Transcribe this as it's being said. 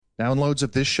Downloads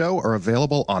of this show are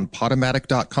available on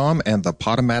Podomatic.com and the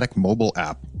Podomatic mobile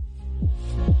app.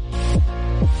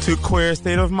 To Queer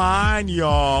State of Mind,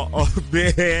 y'all. Oh,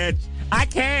 bitch. I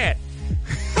can't.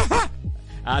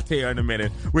 I'll tell you in a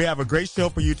minute. We have a great show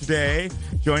for you today.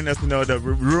 Joining us, the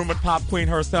rumor top queen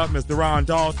herself, Ms. Deron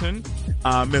Dalton,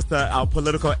 our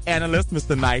political analyst,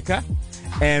 Mr. Nika,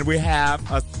 and we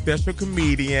have a special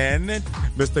comedian,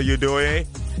 Mr. Udoye,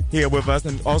 here with us,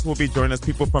 and also will be joining us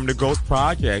people from the Ghost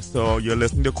Project. So you're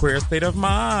listening to Queer State of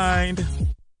Mind.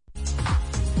 This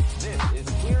is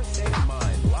Queer State of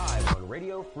Mind live on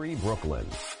Radio Free Brooklyn,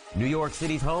 New York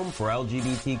City's home for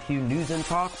LGBTQ news and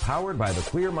talk, powered by the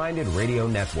Queer Minded Radio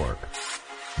Network.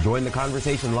 Join the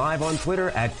conversation live on Twitter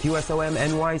at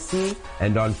QSOMNYC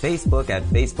and on Facebook at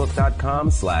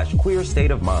facebook.com/Queer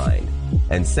State of Mind.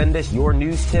 And send us your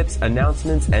news tips,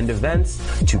 announcements, and events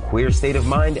to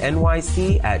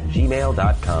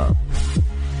queerstateofmindnyc@gmail.com.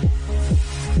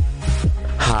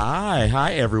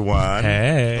 Hi everyone.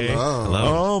 Hey.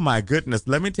 Hello. Oh my goodness.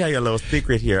 Let me tell you a little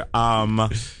secret here.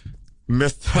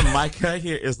 Mr. Micah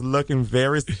here is looking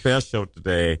very special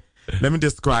today. Let me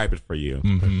describe it for you.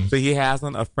 Mm-hmm. So he has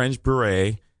on a French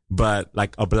beret, but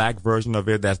like a black version of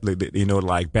it that's,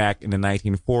 like back in the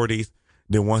 1940s,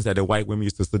 the ones that the white women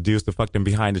used to seduce to fuck them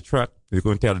behind the truck. You're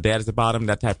going to tell the daddies about them,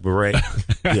 that type of beret.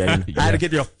 Yeah, I had to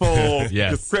get you a full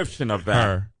description of that.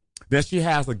 Her. Then she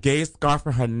has a gay scarf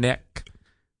on her neck.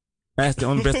 That's the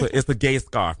only best. It's a gay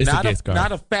scarf. Not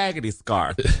a faggoty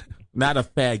scarf. Not a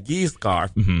faggy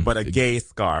scarf, but a gay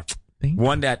scarf.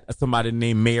 One that somebody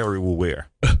named Mary will wear.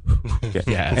 Okay.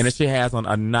 Yes. And then she has on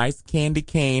a nice candy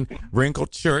cane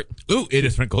wrinkled shirt. Ooh, it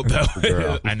is wrinkled though.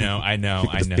 I know.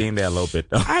 Steam that a little bit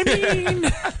though. I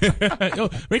mean,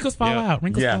 wrinkles fall out.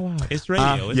 Wrinkles fall out. It's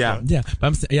radio. Yeah.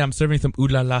 But I'm serving some Ooh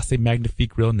La La C'est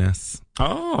Magnifique realness.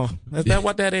 Oh, is that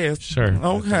what that is? Sure.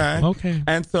 Okay.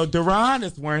 And so Deron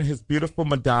is wearing his beautiful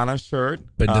Madonna shirt,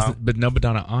 but no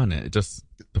Madonna on it. Just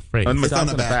the phrase. It's on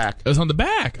the back. It was on the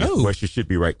back. Oh, where she should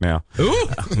be right now. Ooh.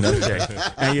 Okay.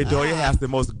 And Udoye has the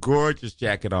most gorgeous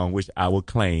jacket on, which I will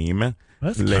claim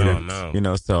later. Oh,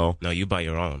 no. So no, you buy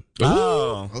your own.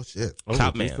 Oh shit.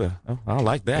 Top Man. I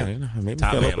like that. Yeah.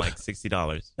 Top Man, like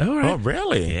 $60. All right. Oh,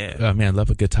 really? Yeah. Oh man, I love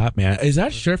a good Top Man. Is that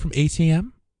a shirt from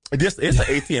ATM? This is an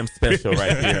ATM special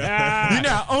right here.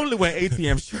 I only wear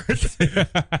ATM shirts.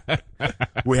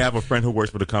 We have a friend who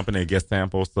works for the company and gets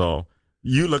samples, so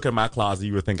you look at my closet,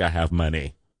 you would think I have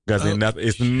money. Because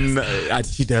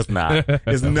she does not.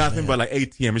 It's nothing but like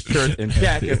ATM shirts and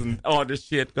jackets and all this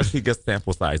shit because he gets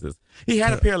sample sizes. He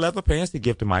had a pair of leather pants to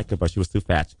give to Micah, but she was too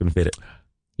fat. She couldn't fit it.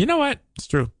 You know what? It's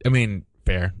true. I mean,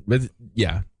 fair. But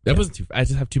that wasn't too. I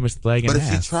just have too much leg and ass. But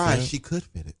if she tried, she could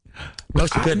fit it. No,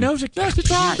 she couldn't. No, she tried.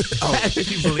 If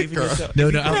you believe in yourself.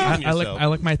 No, I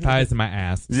like my thighs and my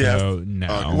ass. So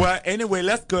no. Well, anyway,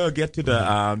 let's get to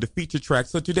the feature track.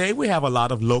 So today we have a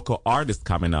lot of local artists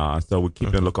coming on. So we're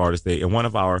keeping local artists day. And one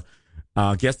of our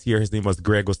guests here, his name was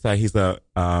Greg Osai. He's my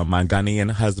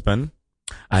Ghanaian husband.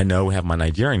 I know we have my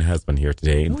Nigerian husband here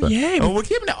today. Oh, yay. We're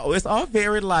keeping it. It's all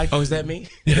very like. Oh, is that me?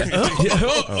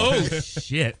 Oh,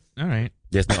 shit. All right.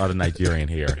 There's no other Nigerian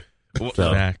here.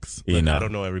 So, I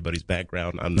don't know everybody's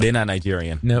background. They're not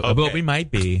Nigerian. No, but we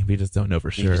might be. We just don't know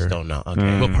for sure. You just don't know.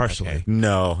 Okay. Well, partially. Okay.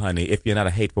 No, honey. If you're not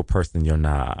a hateful person, you're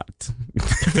not.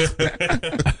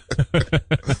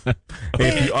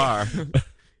 If you are,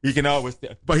 you can always.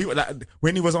 But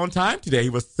when he was on time today,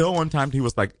 he was so on time. He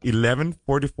was like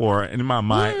 11:44, and in my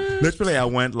mind, literally, I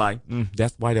went like,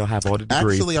 "That's why they'll have all the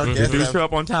degrees." Actually, our they guests do show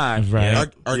up on time,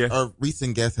 right? Our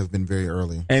recent guests have been very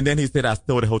early. And then he said, "I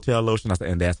stole the hotel lotion." I said,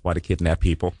 "And that's why they kidnap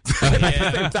people." At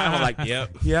the same time, I'm like,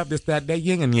 "Yep, this that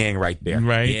yin and yang right there."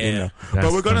 Right. Yeah.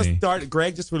 But we're gonna start.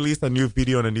 Greg just released a new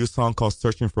video and a new song called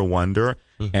 "Searching for Wonder,"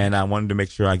 and I wanted to make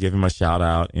sure I give him a shout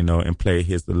out, and play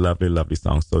his lovely, lovely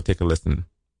song. So take a listen.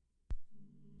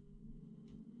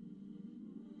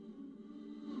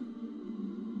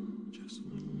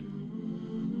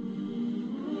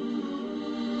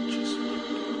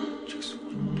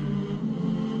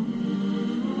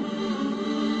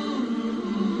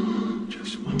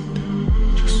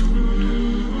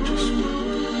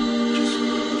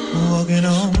 Walking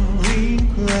on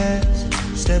green grass,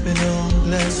 stepping on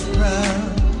glass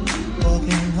ground.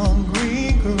 Walking on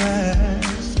green grass,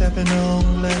 stepping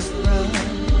on glass ground.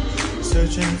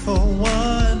 Searching for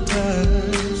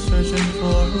wonder, searching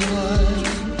for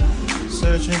one.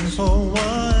 Searching for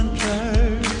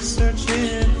wonder,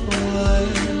 searching for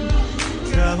one.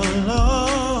 Travel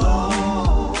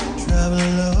on, travel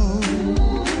low.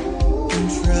 And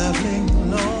traveling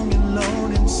long and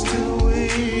lone and still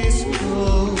ways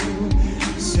go.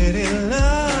 City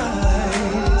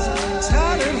lights,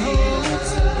 tired home.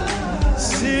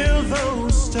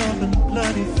 bruised up and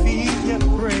bloody feet yet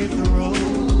brave the road,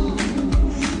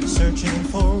 searching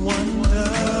for wonder,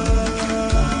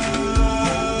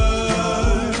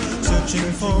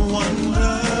 searching for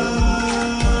wonder,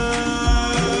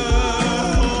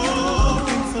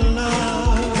 hoping for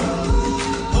love,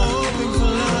 hoping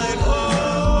for light.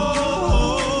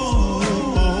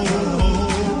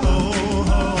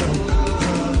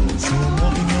 So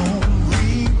walking on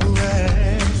green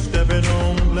grass, stepping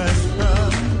on blessed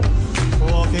ground.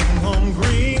 Walking on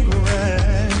green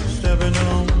grass, stepping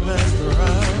on blessed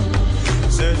ground.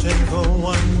 Searching for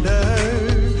wonder,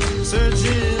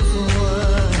 searching for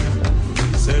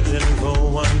one, searching for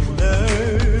wonder,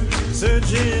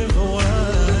 searching for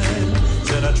one.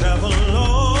 Said I travel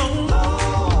long,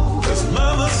 cause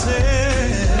mama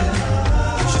said,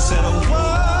 she said a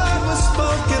word was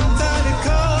spoken that it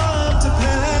come to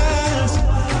pass.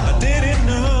 I didn't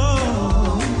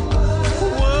know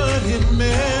what it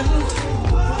meant.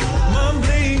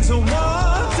 Mumblings of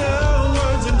water,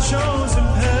 words and chosen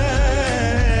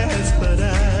paths, but I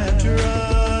tried.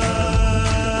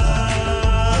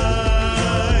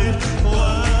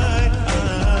 Why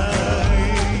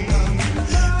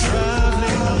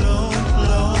traveling alone,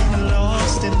 long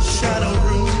lost in shadow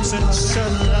rooms and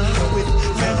sunlight with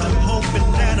phantom hope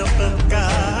and animal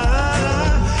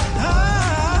God. I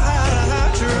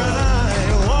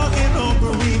tried walking on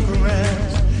green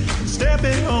grass,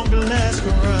 stepping on glass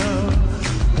ground,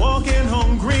 walking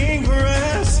on green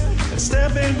grass,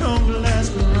 stepping on glass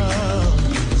ground,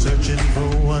 searching for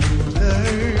wonder,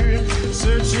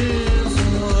 searching for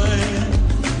one,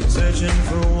 searching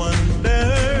for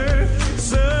wonder,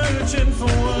 searching for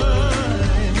one.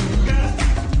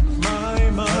 My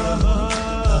mama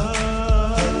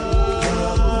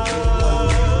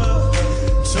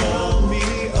told me,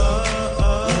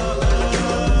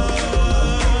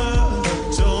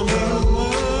 told me a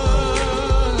word,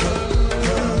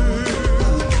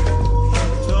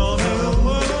 told me a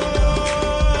word,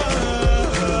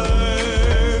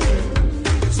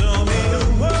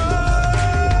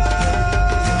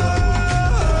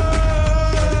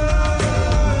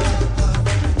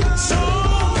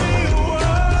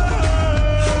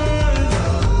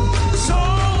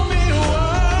 told me a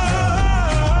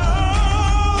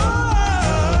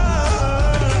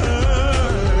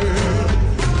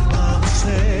Mom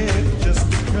said just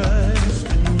trust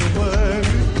in your word,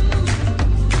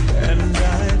 and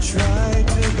I tried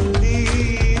to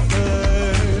believe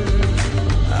her.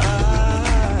 I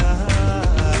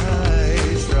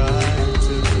tried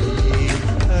to believe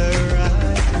her.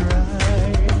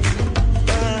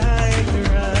 I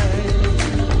tried.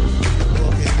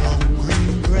 Walking on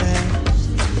green grass,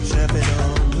 stepping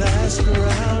on glass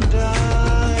ground. I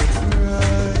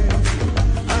tried.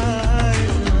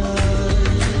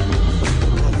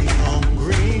 Walking on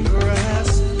green grass,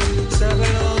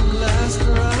 stepping on glass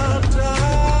ground. I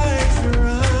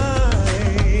tried.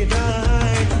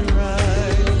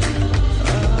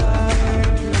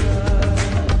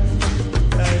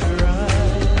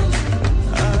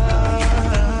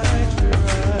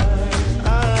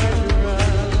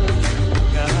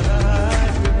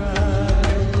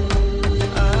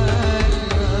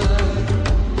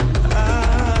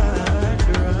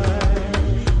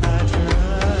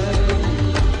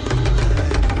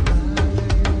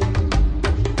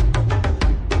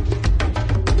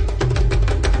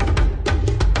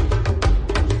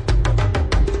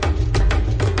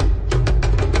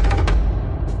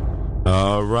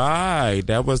 All right.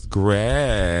 That was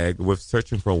Greg with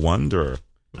Searching for Wonder.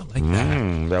 I like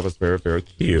that. That was very, very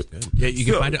cute. Yeah, you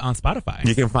can So- find it on Spotify.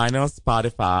 You can find it on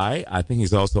Spotify. I think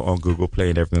he's also on Google Play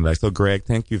and everything like that. So, Greg,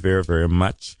 thank you very, very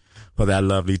much for that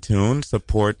lovely tune.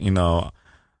 Support,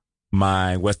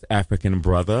 my West African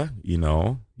brother.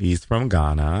 He's from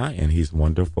Ghana and he's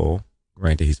wonderful.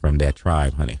 Granted, he's from that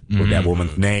tribe, honey. With that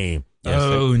woman's name.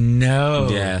 Oh, no.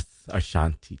 Yes,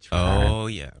 Ashanti tribe. Oh,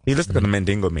 yeah. He looks like a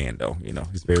Mandingo man, though.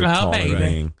 He's very Oh, tall and baby.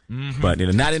 everything. But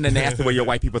not in the nasty way your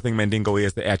white people think Mandingo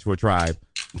is the actual tribe.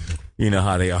 You know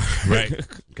how they are. Right.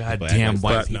 God But damn that's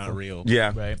white not people. real.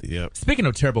 Yeah. Right. Yep. Speaking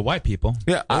of terrible white people,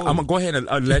 Yeah, I'm going to go ahead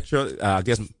and let you,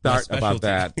 start about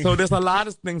that. So there's a lot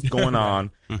of things going on.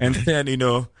 And then,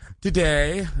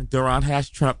 today, Durant has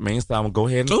Trump me, so I'm going to go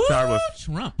ahead and start with,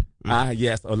 Trump.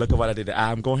 yes, look at what I did.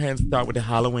 I'm going ahead and start with the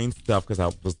Halloween stuff because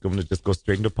I was going to just go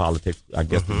straight into politics. I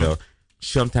guess,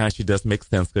 sometimes she does make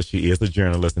sense because she is a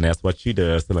journalist and that's what she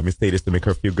does. So let me say this to make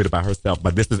her feel good about herself.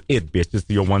 But this is it, bitch. This is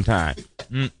your one time.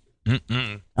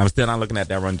 I'm still not looking at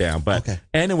that rundown. But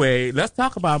anyway, let's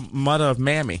talk about Mother of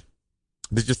Mammy.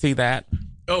 Did you see that?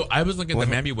 Oh, I was looking at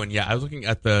the Mammy one. Yeah, I was looking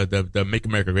at the Make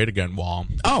America Great Again wall.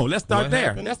 Oh, let's start What there.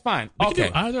 happened? That's fine. We can Okay.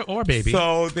 do either or, baby.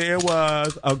 So there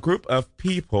was a group of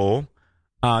people,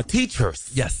 teachers.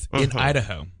 yes, in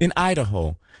Idaho. In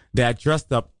Idaho that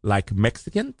dressed up like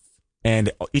Mexicans and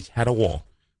they each had a wall.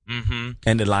 Mm-hmm.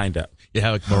 And they lined up. You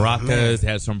had like maracas, they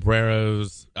had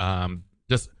sombreros,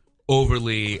 just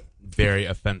overly very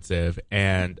offensive.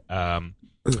 And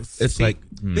it's See, like,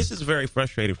 this is very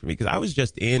frustrating for me because I was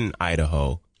just in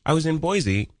Idaho. I was in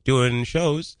Boise doing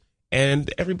shows,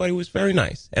 and everybody was very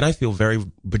nice, and I feel very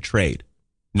betrayed.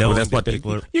 No, Well, that's what they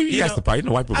people are. You guys surprised. You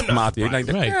know, white people I'm not smile to you. surprised.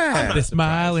 Like, right. yeah. The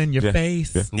smile in your Yeah.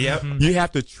 face. Yeah. Yep. You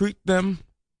have to treat them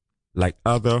like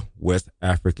other West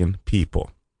African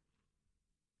people.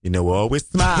 You know, we always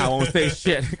smile, won't say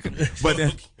shit. But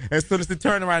then, as soon as they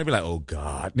turn around, they be like, oh,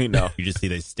 God, you know. You just see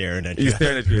they staring at you. He's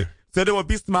staring at you. So they will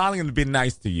be smiling and be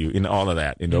nice to you and all of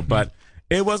that, you know. But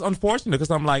it was unfortunate because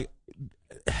I'm like,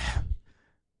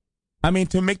 I mean,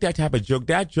 to make that type of joke,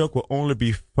 that joke will only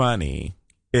be funny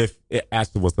if it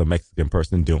actually was a Mexican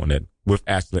person doing it with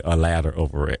actually a ladder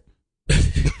over it.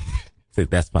 So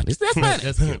that's funny. That's funny.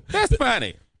 That's cute. That's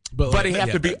funny. But it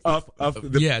has to be of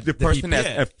the person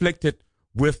that's afflicted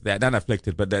with that. Not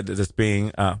afflicted, but that's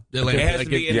being Like, It has like to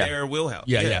be in yeah. their wheelhouse.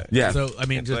 Yeah. So, I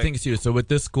mean, It's the like- thing is, too, so with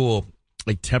this school,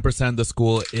 like 10% of the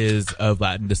school is of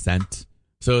Latin descent.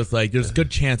 So it's like there's a good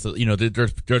chance that, you know,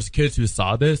 there's kids who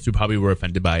saw this who probably were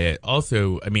offended by it.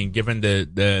 Also, I mean, given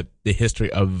the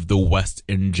history of the West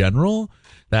in general,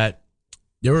 that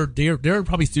there were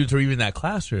probably students who were even in that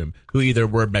classroom who either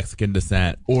were Mexican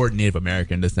descent or Native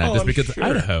American descent, Oh, just I'm because sure.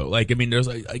 Idaho. Like, I mean, there's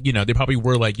like, you know, they probably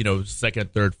were like, you know,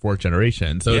 second, third, fourth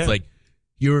generation. So Yeah. it's like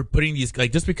you're putting these,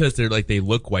 like, just because they're like they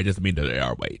look white doesn't mean that they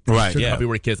are white. Right, Sure, yeah. probably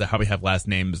were kids that probably have last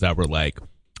names that were like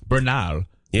Bernal.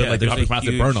 Yeah, but like they there's probably a pronounce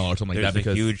it huge- Bernal or something like that there's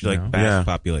because a huge you like know. Basque Yeah.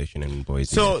 population in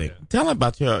Boise. I So think. tell them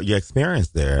about your experience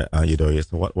there, Eudorius.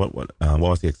 So what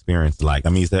was the experience like? I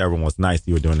mean, you said everyone was nice.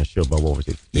 You were doing the show, but what was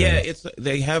the Yeah, experience?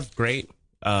 they have great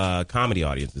comedy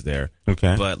audiences there.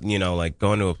 Okay. But, you know, like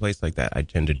going to a place like that, I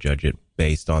tend to judge it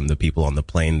based on the people on the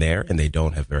plane there, and they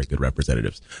don't have very good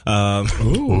representatives.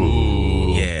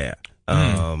 Ooh. Yeah.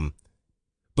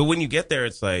 But when you get there,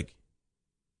 it's like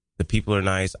the people are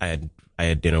nice. I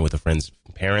had dinner with a friend's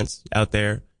parents out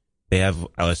there. They have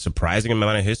a surprising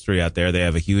amount of history out there. They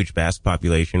have a huge Basque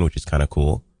population, which is kind of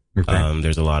cool. Okay.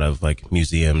 There's a lot of like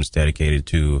museums dedicated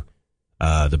to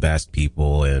the Basque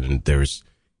people, and there's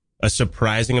a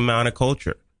surprising amount of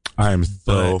culture. I'm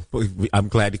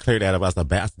glad you cleared that about the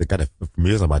bass. They got a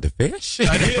music about the fish.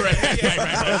 I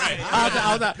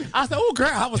was like, oh,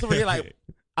 girl, I was really like,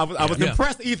 I was Yeah.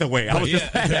 impressed either way. I was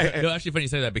just, No, actually, funny you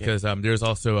say that because there's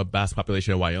also a Basque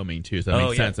population in Wyoming too, so that Oh,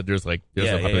 makes yeah. sense that there's a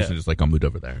Yeah, population yeah. just like moved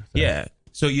over there. So. Yeah.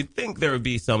 So you'd think there would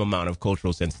be some amount of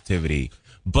cultural sensitivity,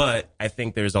 but I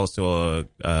think there's also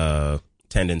a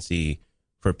tendency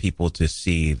for people to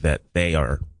see that they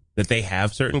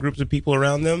have certain groups of people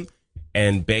around them,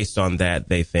 and based on that,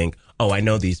 they think, oh, I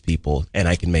know these people and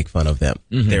I can make fun of them.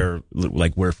 They're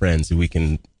like, we're friends and we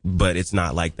can, but it's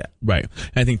not like that. Right.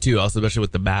 And I think too, also especially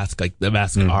with the Basque, like the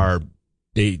Basque are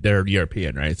they're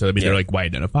European, right? So I mean, Yeah. they're like white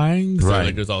identifying. So Right.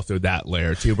 like, there's also that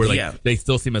layer too, where like Yeah. they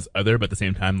still seem as other, but at the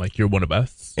same time, like you're one of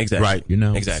us. Exactly. Right. You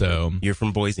know. Exactly. So You're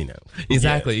from Boise now.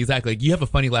 exactly. Like you have a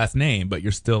funny last name, but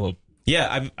you're still.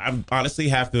 Yeah. I'm honestly,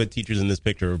 half the teachers in this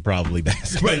picture are probably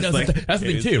Basque. Right. It's That's, like- that's the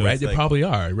thing it's- too, right? it's They like- probably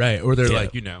are, right? Or they're Yeah.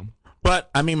 like, you know. but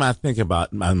I mean, my thing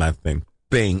about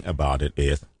it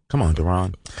is, come on,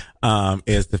 Duran,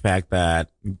 is the fact that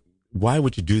why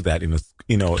would you do that in a,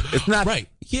 you know, it's not Right.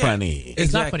 funny. It's not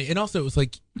Exactly. funny. And also, it was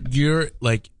like, you're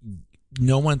like,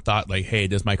 no one thought like, hey,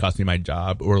 this might cost me my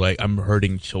job, or like, I'm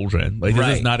hurting children. Like, this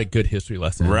is Right. not a good history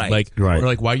lesson. Right. Like, Right. or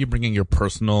like, why are you bringing your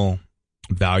personal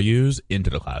values into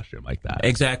the classroom like that?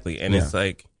 Exactly. And Yeah. it's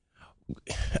like,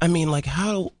 I mean, like,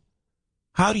 how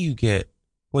do you get,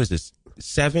 what is this,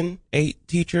 7, 8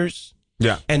 teachers?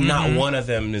 Yeah. And not one of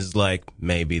them is like,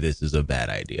 maybe this is a bad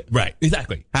idea. Right.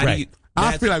 Exactly. How right. do you, I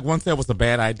that's- feel like one said it was a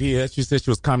bad idea. She said she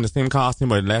was coming in the same costume,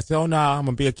 but last said, oh no, I'm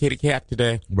gonna be a kitty cat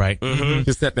today. Right.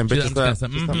 Just set them She's bitches gonna up. say,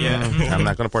 Just, Yeah. I'm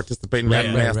not gonna participate in Right,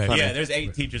 that right, class. right. honey. yeah, there's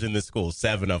 8 teachers in this school.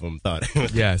 7 of them thought it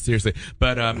was. Yeah, seriously.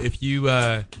 But if you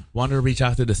want to reach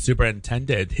out to the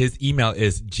superintendent, his email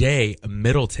is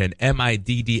jmiddleton,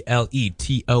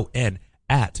 MIDDLETON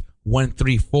at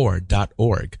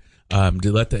 134.org.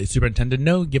 To let the superintendent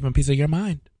know, give him a piece of your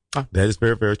mind. That is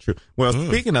very, very true. Well,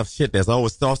 speaking of shit that's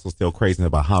always also still crazy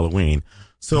about Halloween.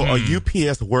 So a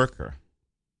UPS worker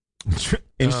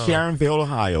in Sharonville,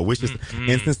 Ohio, which is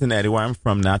in Cincinnati, where I'm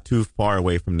from, not too far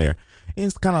away from there.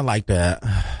 It's kind of like that.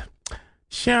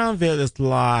 Sharonville is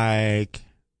like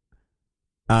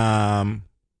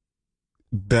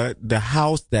the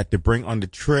house that they bring on the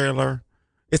trailer,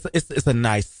 it's a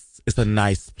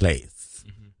nice place.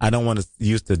 I don't want to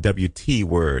use the WT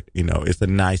word. It's a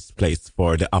nice place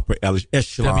for the upper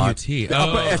echelon. WT. The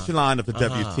upper echelon of the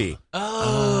WT.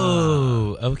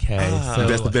 Oh, okay. So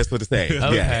That's the best way to say it.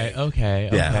 okay, Yeah. okay.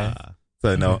 Yeah.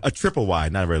 So no, a triple Y,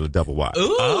 not really a double Y.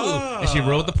 Ooh, and she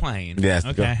rode the plane. Yes,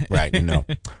 Okay. right.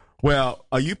 Well,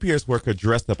 a UPS worker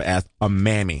dressed up as a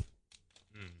mammy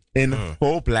in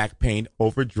full black paint,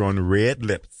 overdrawn red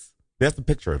lips. There's a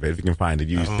picture of it if you can find it.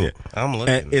 Use it. I'm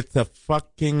looking. And it's a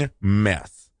fucking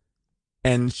mess.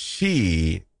 And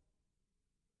she,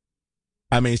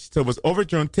 so it was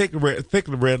overdrawn, thick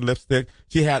red lipstick.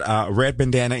 She had a red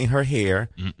bandana in her hair.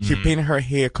 She painted her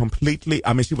hair completely.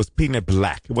 She was painting it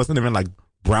black. It wasn't even like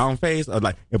brown face or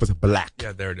it was black.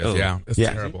 Yeah, there it is. Oh. Yeah, it's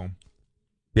Yeah. terrible.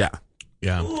 Yeah.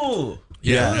 Yeah. Ooh.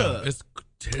 Yeah. It's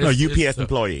A UPS so,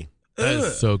 employee. That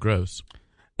is so gross.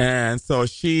 And so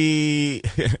she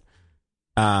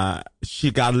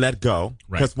got let go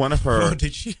because one of her. Oh,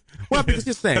 did she? Well, because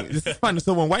you're saying this is funny.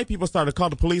 So when white people started to call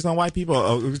the police on white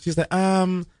people, she said,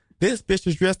 "This bitch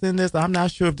is dressed in this. I'm not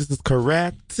sure if this is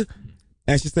correct."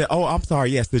 And she said, "Oh, I'm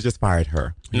sorry. Yes, they just fired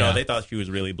her." No, Yeah. they thought she was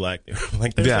really black.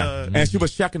 Like, there's And she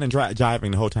was shucking and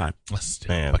jiving the whole time. That's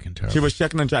Man. fucking terrible. She was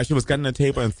shucking and jiving. She was getting the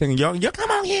table and singing, "Yo, come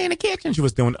on here in the kitchen." She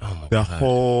was doing the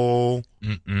whole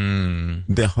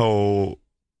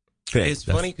thing. It's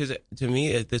funny because to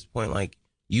me at this point, like,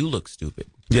 you look stupid.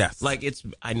 Yes. Like,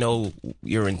 I know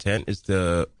your intent is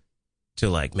to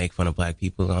like make fun of black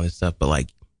people and all this stuff, but like,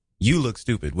 you look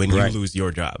stupid when Right. you lose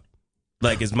your job.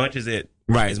 Like, as much as it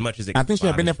Right. I think she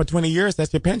had been there for 20 years.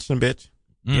 That's your pension, bitch.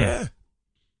 Yeah.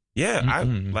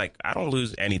 I don't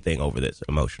lose anything over this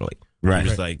emotionally. Right. I'm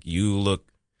just like, you look,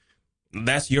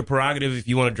 that's your prerogative. If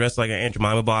you want to dress like an Aunt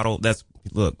Jemima bottle,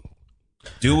 look,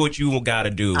 do what you got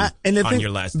to do on your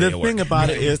last day the of work. thing about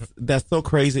it is that's so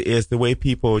crazy is the way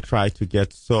people try to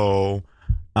get so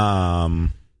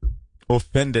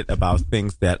offended about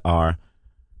things that are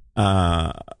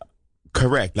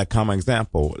correct. Like, common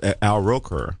example, Al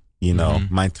Roker,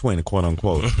 my twin, quote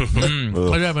unquote.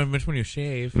 Oh, yeah, but when you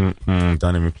shave. Don't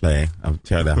even play. I'll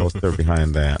tell that whole story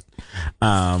behind that.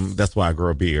 That's why I grow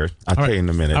a beard. I'll tell you in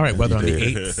a minute. All right, whether on the You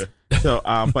did. 8th. So,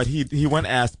 but he went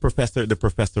as the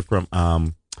professor from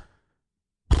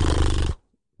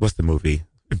what's the movie?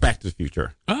 Back to the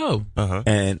Future. Oh.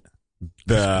 And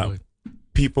the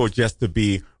people just to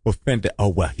be offended. Oh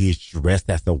well, he's dressed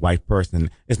as a white person.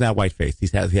 It's not whiteface. He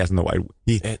has on a white.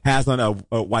 He has on a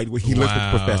white. He looks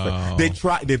like a professor. They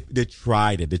tried it. They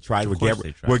tried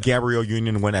with Gabrielle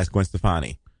Union went as Gwen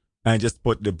Stefani. And just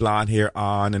put the blonde hair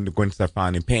on and the Gwen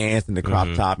Stefani pants and the crop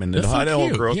top and the That's so old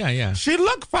cute. girl. Yeah. She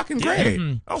looked fucking great.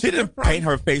 She didn't paint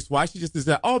her face white. She just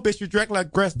said, "Oh, bitch, you dress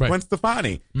like Gwen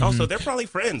Stefani." Also, they're probably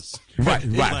friends. Right.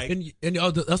 Like, And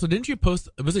also, didn't you post?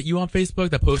 Was it you on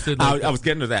Facebook that posted? I was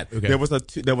getting to that. Okay.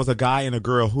 There was a guy and a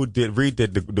girl who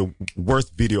redid the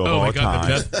worst video of oh all my god,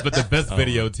 time. the best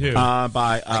video too.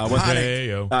 By what's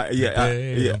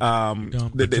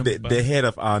the the head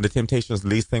of the Temptations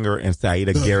lead singer and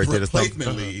Saida Garrett did a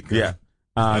replacement lead. Yeah,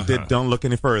 did Don't Look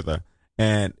Any Further,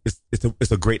 and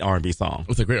it's a great R&B song.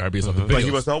 It's a great R&B song. But he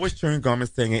was always chewing gum and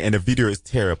singing, and the video is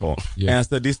terrible. Yeah. And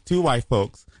so these two white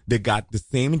folks, they got the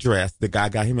same dress. The guy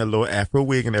got him a little afro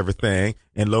wig and everything,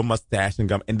 and little mustache and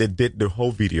gum, and they did the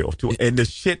whole video too. And the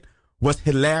shit was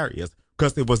hilarious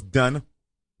because it was done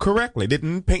correctly. They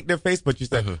didn't paint their face, but you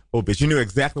said, "Oh, bitch, you knew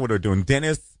exactly what they were doing."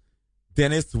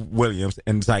 Dennis Williams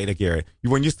and Zaida Garrett.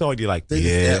 When you saw it, you're like, Dennis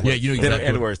yeah, Edwards. you know Dennis exactly.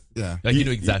 Edwards. Yeah. Like, you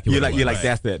know exactly. You're what like, it was.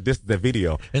 that's it. This is the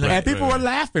video, And and, like- people were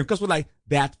laughing because we're like,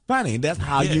 that's funny. That's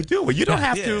how you do it. You don't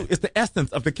have to. It's the essence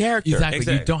of the character. Exactly.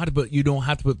 You don't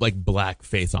have to put like black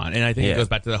face on. And I think it goes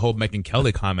back to the whole Megyn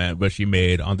Kelly comment where she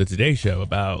made on the Today Show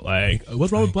about like,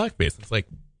 what's wrong with blackface? It's like,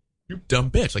 you dumb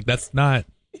bitch. Like that's not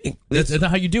not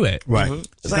how you do it. Right.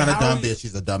 She's not a dumb bitch.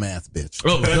 She's a dumbass bitch.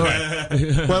 Oh,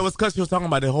 sorry. Well, it was because she was talking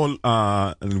about the whole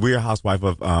Real Housewife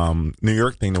of New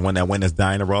York thing, the one that went as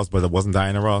Diana Ross, but it wasn't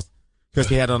Diana Ross. Because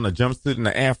she had on a jumpsuit and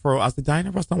an afro. I said,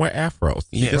 Diana Ross don't wear afros.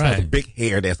 She just has a big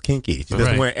hair that's kinky. She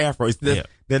doesn't wear afro. It's just,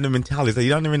 then the mentality. So you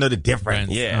don't even know the difference.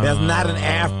 Yeah. That's not an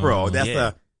afro. That's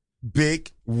a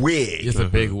big wig. It's a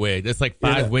big wig. It's like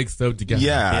 5 wigs sewed together.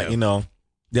 Yeah, you know,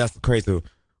 that's crazy.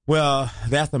 Well,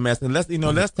 that's a mess. And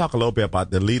let's talk a little bit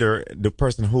about the leader, the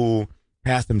person who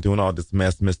has them doing all this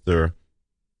mess, Mr.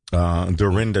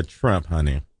 Dorinda Trump,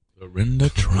 honey. Dorinda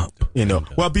Trump. You know,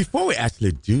 well, before we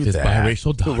actually do His that,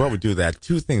 biracial daughter. before we do that,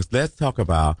 two things. Let's talk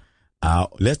about,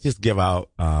 let's just give our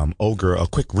old girl a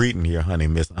quick reading here, honey,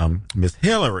 Miss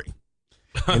Hillary.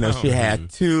 You know, she had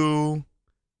two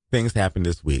things happened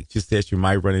this week. She said she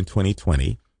might run in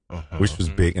 2020, which was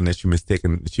big, and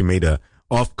then she made a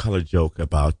off-color joke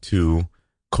about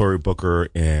Cory Booker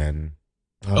and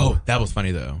that was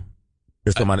funny though.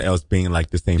 there's someone else being like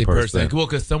the same person. Well,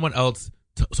 because someone else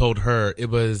told her it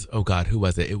was. Oh God, who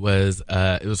was it? It was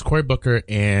Cory Booker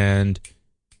and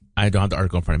I don't have the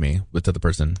article in front of me. What's the other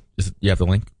person? You have the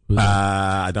link?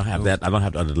 I don't have that. I don't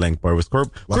have the other link, but it was Cory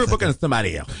Booker and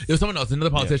somebody else. It was someone else, another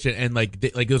politician, and like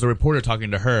it was a reporter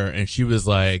talking to her, and she was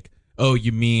like, "Oh,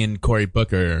 you mean Cory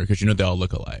Booker? Because you know they all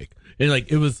look alike." And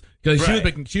like it was because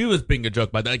she was being a joke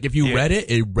about that. Like if you read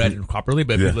it read it properly,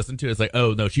 but if you listen to it, it's like,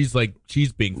 oh no, she's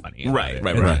being funny.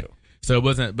 Right. So it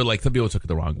wasn't, but like some people took it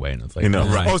the wrong way, and it's like,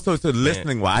 right. Oh, so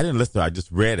listening. Well, I didn't listen to it. I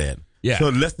just read it. Yeah. So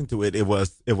listening to it, it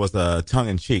was tongue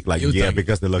in cheek, like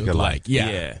because they look alike.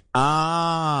 Yeah.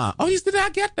 Oh, you said I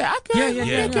get that. Okay.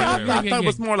 I thought it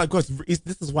was more like,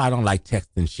 this is why I don't like text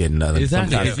and shit. And exactly.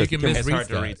 Sometimes You can it's hard misread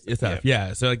to read stuff. stuff.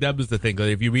 Yeah. So like that was the thing. Like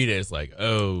if you read it, it's like,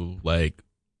 oh, like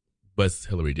what's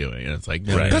Hillary doing? And it's like,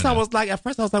 because I was like, at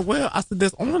first I was like, well, I said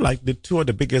there's only like the two of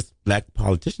the biggest black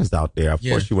politicians out there. Of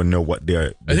course, you would know what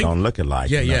they don't look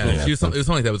alike. Yeah. It was something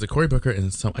like that. It was a Cory Booker and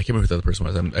I can't remember who the other person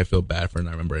was. I feel bad for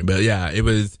not remembering, but yeah, it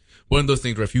was one of those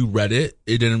things where if you read it,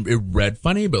 it read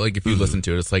funny, but like if you listen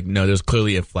to it, it's like no, there's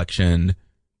clearly inflection.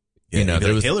 Yeah,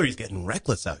 there was Hillary's getting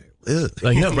reckless out here. Ugh.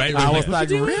 like right. I was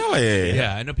like, really?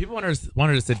 Yeah, I know people wanted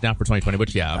her to sit down for 2020,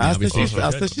 which I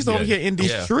said she's over here in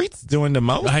these streets doing the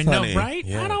most. I know, honey. right?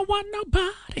 Yeah. I don't want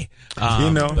nobody. But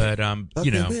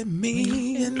you know. With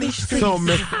me in these streets. So,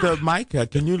 Mr. Micah,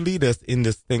 can you lead us in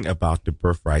this thing about the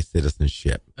birthright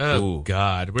citizenship? Oh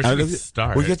God, where should we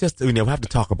start? We have to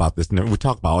talk about this. We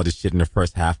talk about all this shit in the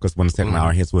first half because when the second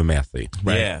hour hits, we're messy.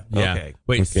 Right? Yeah. Okay.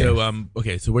 Wait.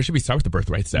 Okay. So where should we start with the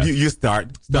birthright stuff? You start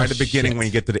at the beginning. When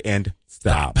you get to the end,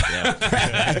 stop.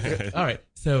 All right.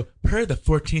 So per the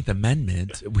 14th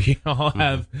Amendment, we all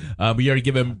have we already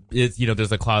given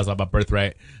there's a clause about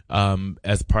birthright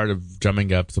as part of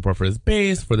drumming up support for his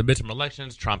base for the midterm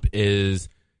elections. Trump is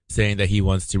saying that he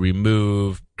wants to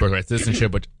remove birthright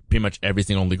citizenship, which pretty much every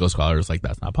single legal scholar is like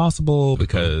that's not possible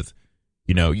because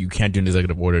you can't do an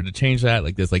executive order to change that.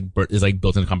 Like this, is like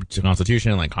built in the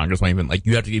Constitution. Like Congress won't even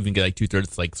you have to even get like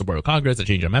 2/3 like support of Congress to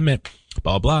change the amendment.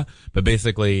 Blah blah. But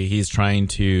basically, he's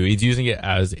using it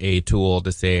as a tool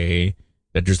to say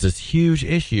that there's this huge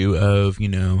issue of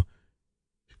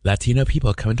Latino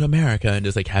people coming to America and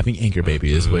just like having anchor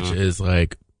babies, which is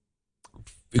like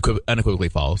unequivocally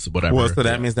false. Whatever. Well, so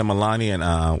that means that Melania and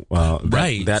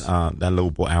that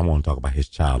little boy. I won't talk about his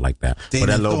child like that. But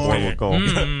that little boy will go.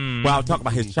 Well, I'll talk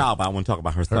about his child, but I won't talk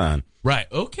about her son. Right.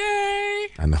 Okay.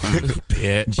 I know.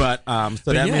 Bitch. But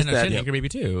that means that she's an anchor baby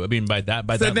too. I mean, by that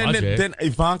logic. Then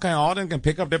Ivanka and Alden can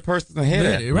pick up their purses and hit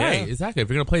it. Right. Yeah. Exactly. If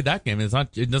you're gonna play that game, it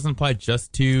doesn't apply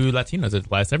just to Latinos. It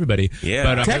applies to everybody. Yeah.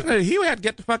 But technically, he would have to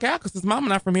get the fuck out because his mama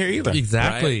not from here either.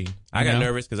 Exactly. Right? I got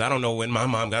nervous because I don't know when my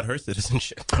mom got her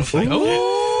citizenship. Were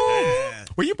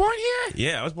you born here?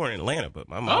 Yeah, I was born in Atlanta, but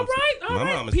my mom. My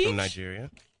mom is from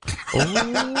Nigeria.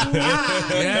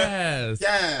 Yes.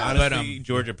 Yeah. Honestly,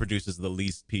 Georgia produces the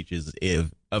least peaches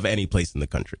of any place in the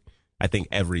country. I think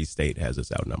every state has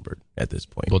us outnumbered at this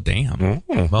point. Well, damn.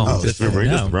 Just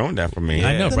ruined that for me.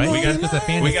 I know, right?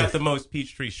 We got the most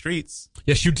Peachtree streets.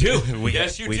 Yes, you do. We do.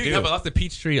 You have lots of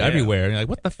Peachtree everywhere. And you're like,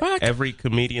 what the fuck? Every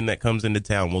comedian that comes into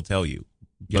town will tell you.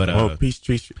 But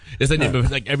Peachtree. It's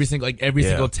like every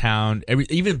single town,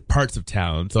 even parts of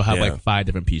town. So have like 5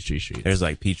 different Peachtree streets. There's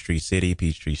like Peachtree City,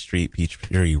 Peachtree Street,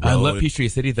 Peachtree Road. I love Peachtree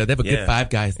City though. They have a good Five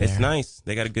Guys there. It's nice.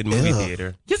 They got a good movie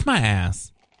theater. Kiss my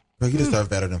ass. Bro, you deserve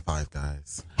better than 5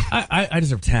 Guys. I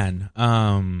deserve 10.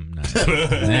 Nice.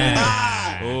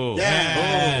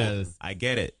 Yes. I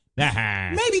get it.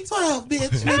 Maybe 12,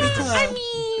 bitch. Maybe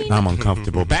 12. I'm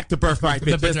uncomfortable. Back to birthright,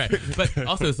 bitch. But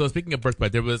also, so speaking of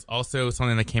birthright, there was also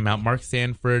something that came out. Mark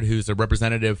Sanford, who's a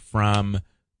representative from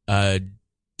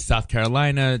South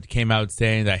Carolina, came out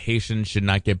saying that Haitians should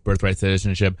not get birthright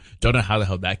citizenship. Don't know how the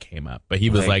hell that came up, but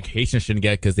he was like Haitians shouldn't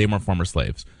get it because they weren't former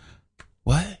slaves.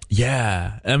 What?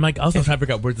 Yeah. And I'm like, also trying to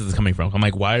figure out where this is coming from. I'm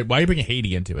like, why are you bringing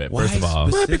Haiti into it, first of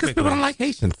all? Well, because people don't like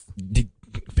Haitians.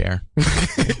 Fair.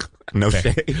 No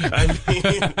shade. I mean,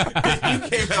 you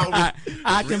came out with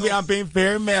I'm being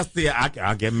very messy.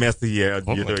 I'll get messy. Yeah.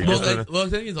 Well, I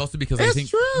think it's also because I think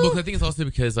it's also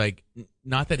because like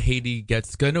not that Haiti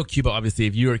gets, because I know Cuba, obviously,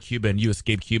 if you are Cuban, you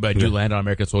escape Cuba and you land on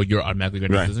American soil, you're automatically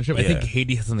going to get citizenship. I think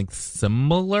Haiti has something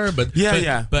similar, but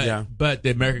but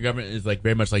the American government is like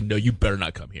very much like, no, you better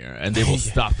not come here, and they will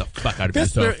stop the fuck out of you.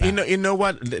 So you know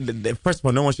what? First of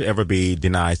all, no one should ever be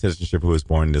denied citizenship who was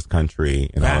born in this country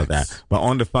and all of that. But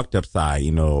on the fucked up side,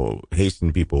 you know,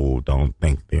 Haitian people don't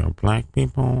think they're black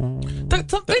people. They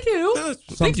do.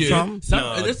 They do.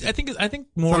 I think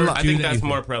more. I think that's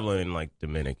more prevalent in like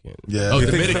Dominican. Yeah. Oh,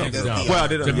 Dominicans don't. Well,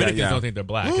 Dominicans don't think they're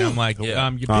black. And I'm like, you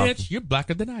bitch, you're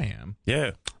blacker than I am.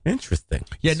 Yeah. Interesting.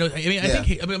 Yeah, no, I mean,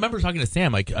 I remember talking to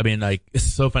Sam, like, I mean, like, it's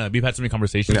so funny. We've had so many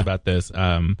conversations about this.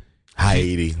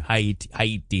 Haiti.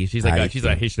 She's like, she's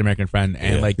a Haitian American friend.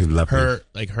 And her,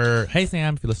 hey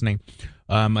Sam, if you're listening,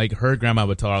 like her grandma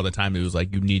would tell her all the time, it was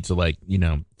like, you need to like, you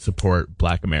know, support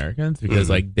black Americans because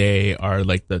like they are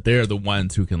like, they're the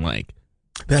ones who can like,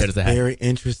 that's very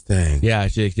interesting. Yeah,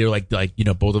 they were like you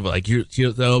know, both of like she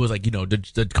was always like, you know,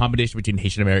 the combination between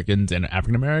Haitian Americans and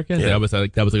African Americans. That was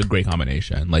like a great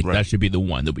combination. Like that should be the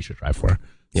one that we should strive for.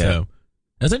 Yeah. So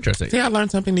that's interesting. See, I learned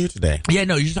something new today. Yeah,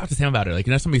 no, you should talk to Sam about it. Like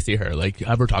next time we see her, like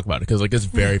have her talk about it because like it's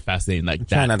very fascinating. Like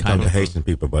trying not to talk to Haitian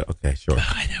people, but okay, sure.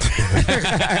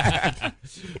 I know.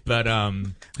 But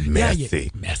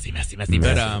messy. But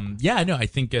yeah, no, I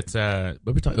think it's what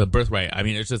we talk birthright. I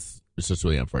mean, it's just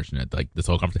really unfortunate, like this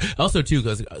whole conversation. Also, too,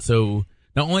 because so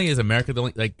not only is America the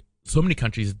only, like so many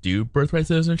countries do birthright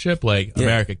citizenship, like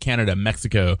America, Canada,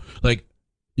 Mexico, like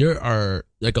there are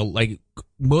like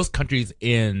most countries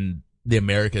in the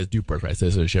Americas do birthright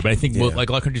citizenship. And I think like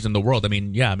a lot of countries in the world. I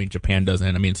mean, Japan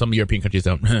doesn't. I mean, some European countries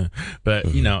don't.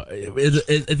 But you know,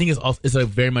 I think it's a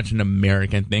very much an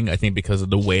American thing. I think because of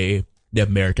the way the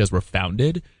Americas were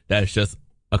founded, that's just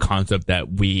a concept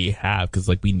that we have because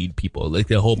like we need people. Like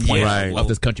the whole point of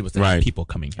this country was to have people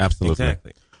coming here. Absolutely.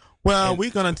 Exactly. Well,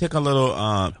 we're gonna take a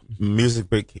little music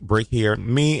break here.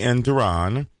 Me and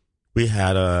Duran, we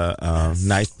had a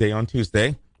nice day on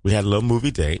Tuesday. We had a little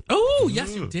movie date. Oh,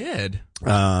 yes, you did.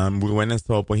 We went and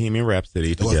saw Bohemian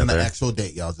Rhapsody together. It wasn't an actual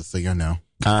date, y'all, just so you know.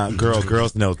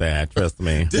 Girls know that. Trust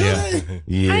me.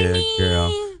 Yeah,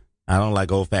 girl. I don't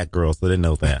like old fat girls, so they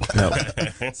know that. No,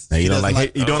 now, you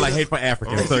don't like hateful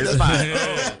Africans, so it's fine.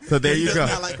 So there you go.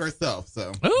 Not like herself,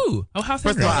 so. How's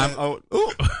First of all,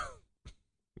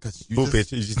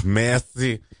 bitch, you just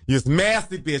messy. You just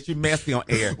messy, bitch. You messy on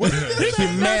air. She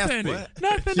messy.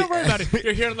 Nothing. Don't worry about it.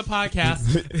 You're here on the podcast.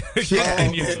 She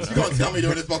gonna tell me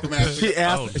during this welcome match. She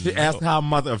asked how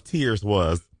Mother of Tears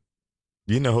was.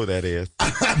 You know who that is.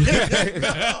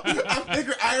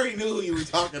 I already knew who you were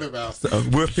talking about. So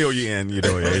we'll fill you in, you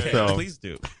know. Okay, so please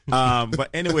do. But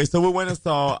anyway, so we went and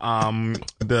saw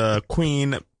the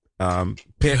Queen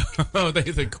pick.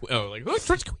 They said, like who's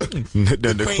Queen?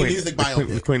 the Queen music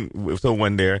biopic. The Queen. So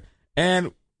one there,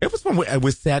 and it was fun.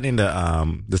 We sat in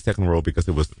the second row because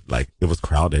it was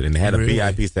crowded, and they had a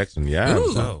VIP section. Yeah.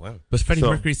 Ooh. Oh, wow. Was Freddie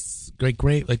Mercury's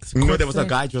great? Like no, there was a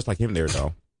guy dressed like him there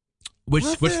though. Which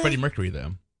Freddie Mercury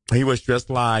though? He was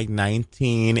dressed like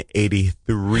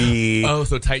 1983. Oh,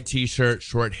 so tight t-shirt,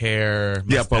 short hair,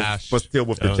 mustache. But still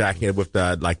with the jacket, with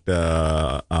the white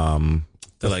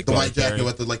jacket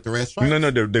with the red stripes.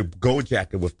 No, the gold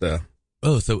jacket with the.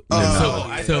 So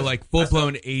like full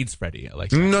blown AIDS Freddie.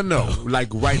 Like no, like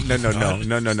right, no,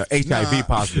 HIV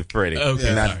positive Freddie,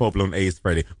 not full blown AIDS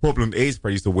Freddie. Full blown AIDS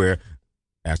Freddie used to wear.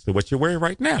 Actually, what you're wearing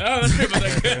right now. Oh,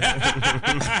 that's true.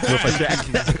 With a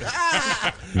jacket.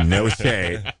 No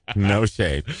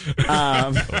shade.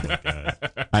 Oh my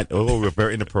God. We're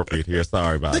very inappropriate here.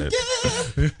 Sorry about it.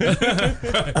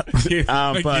 Keeps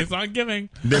on giving.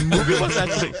 The movie was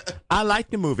actually. I liked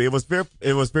the movie. It was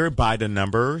very by the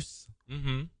numbers.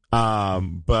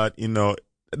 Mm-hmm. But you know,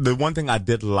 the one thing I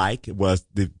did like was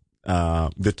they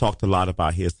talked a lot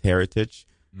about his heritage,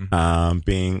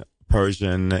 being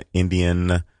Persian,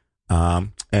 Indian,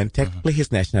 and technically his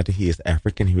nationality, he is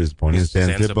African. He was born in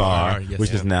Zanzibar,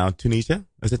 which is now Tunisia.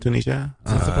 Is it Tunisia?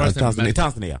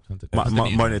 Tanzania.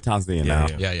 Born in Tanzania now.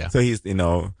 Yeah. So he's, he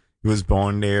was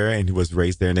born there and he was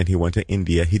raised there, and then he went to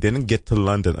India. He didn't get to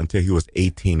London until he was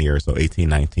 18 years old, 18,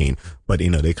 19. But,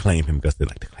 they claim him because they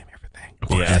like to claim everything.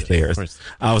 That's theirs.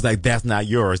 I was like, that's not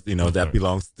yours. That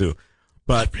belongs to...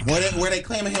 But were they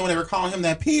claiming him when they were calling him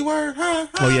that P word? Huh?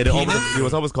 Oh yeah, he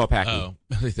was always called Packy. Oh,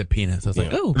 they said penis. I was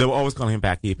like, oh, they were always calling him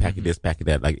Packy this, Packy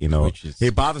that. Like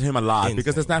it bothered him a lot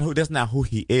because that's not who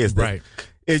he is. Right.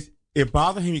 It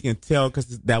bothered him. You can tell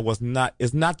because it's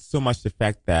not so much the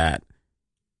fact that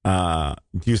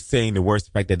you're saying the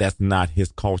worst fact that that's not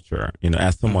his culture.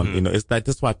 As someone, it's like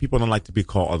that's why people don't like to be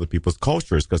called other people's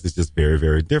cultures because it's just very,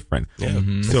 very different. Yeah.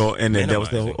 So and then there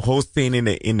was the whole scene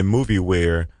in the movie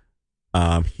where.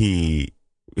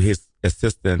 his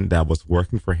assistant that was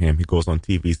working for him, he goes on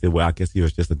TV, said, well, I guess he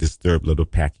was just a disturbed little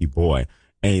packy boy.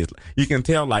 And you can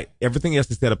tell, like, everything else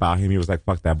he said about him, he was like,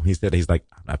 fuck that. But he said, he's like,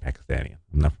 I'm not Pakistani.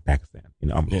 I'm not from Pakistan. You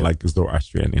know, I'm like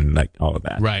Zoroastrian and like all of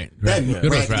that. Right. That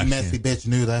Good raggedy, old messy bitch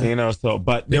knew that. You know, so,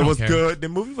 but They it don't was care. good. The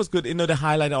movie was good. You know, they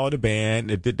highlighted all the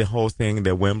band. It did the whole thing,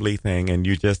 the Wembley thing. And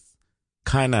you just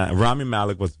Rami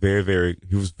Malek was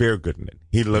he was very good in it.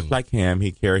 He looked like him.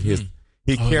 He carried his,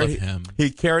 I love him. he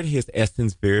carried his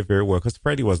essence very, very well. Because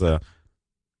Freddie was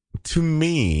to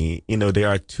me, you know, there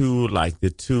are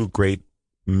the two great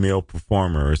male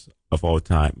performers of all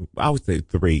time. I would say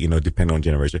three, you know, depending on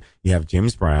generation. You have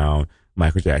James Brown,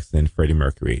 Michael Jackson, Freddie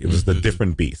Mercury. It was the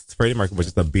different beasts. Freddie Mercury was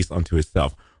just a beast unto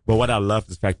himself. But what I loved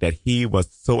is the fact that he was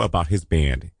so about his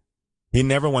band. He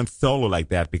never went solo like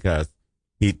that because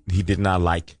he did not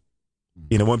like,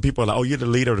 you know, when people are like, oh, you're the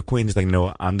leader of the Queen. He's like,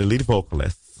 no, I'm the lead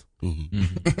vocalist.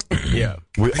 Yeah.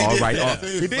 We all write all,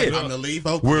 He he did. I'm the lead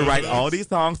vocalist. We write all these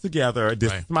songs together.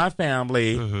 This is my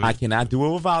family. I cannot do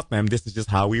it without them. This is just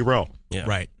how we roll. Yeah.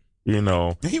 Right. You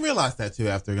know, And he realized that too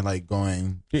after like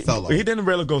going solo. He didn't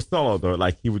really go solo though.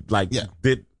 Like he would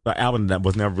did the album that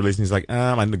was never released. And he's like,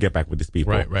 I need to get back with these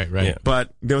people. Right. Yeah.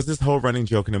 But there was this whole running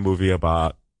joke in the movie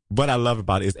about what I love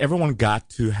about it is everyone got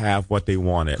to have what they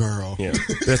wanted. Girl. Yeah.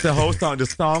 There's the whole song, the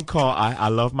song called I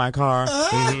Love My Car.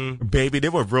 Baby, they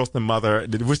were roasting Mother,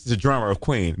 which is the drummer of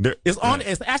Queen. It's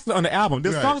actually on the album.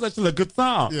 This song's actually a good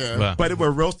song. Yeah. Wow. But they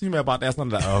were roasting me about that song.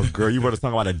 Like, oh, girl, you wrote a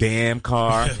song about a damn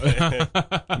car.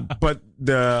 But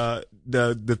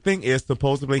the thing is,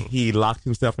 supposedly he locked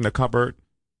himself in the cupboard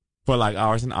for like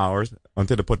hours and hours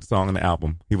until they put the song on the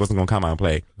album. He wasn't going to come out and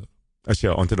play a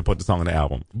show until they put the song on the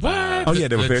album. What? Oh yeah,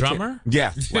 they were the very drummer?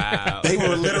 Yes. Wow. They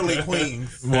were literally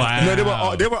queens. Wow.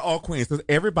 No, they were all Queens. So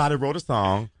everybody wrote a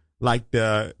song. Like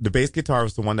the bass guitar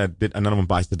was the one that did Another One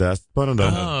Bites the Dust.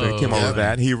 That came over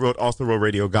that. He also wrote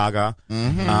Radio Gaga.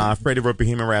 Freddie wrote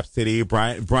Bohemian Rhapsody.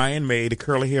 Brian made the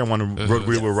Curly Hair one. Wrote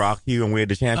We Will Rock You and We're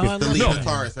the Champions. The lead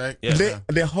guitarist, right? Yeah.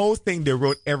 The whole thing, they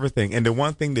wrote everything. And the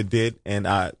one thing they did, and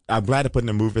I'm glad to put in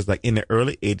the movie, is like in the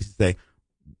early 80s,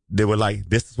 they were like,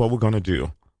 this is what we're going to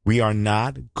do. We are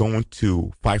not going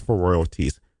to fight for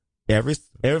royalties. Every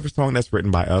song that's written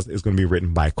by us is going to be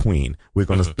written by Queen. We're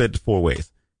going to split it 4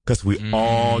 ways because we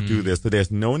all do this. So there's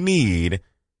no need,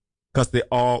 because they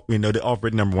all written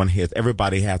 #1 hits.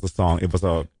 Everybody has a song. It was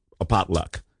a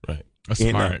potluck. Right. That's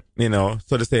You know, smart.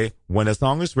 so to say, when a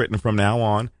song is written from now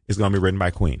on, it's going to be written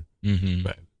by Queen. Mm-hmm.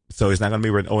 Right. So it's not going to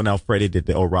be written, oh, now Freddie did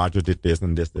that, oh, Roger did this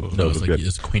and this. No, So it it's was like good.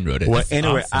 this Queen wrote it. Well, That's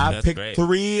anyway, awesome. I That's picked great.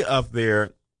 3 of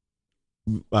their,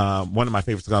 one of my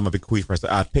favorites, I'm a big Queen person.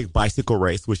 I picked Bicycle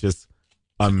Race, which is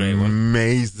great one.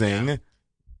 amazing.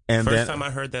 And First then, time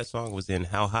I heard that song was in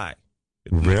How High.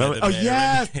 Really? Oh, Man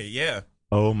yes. and- yeah.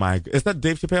 oh my God. Is that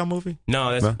Dave Chappelle movie?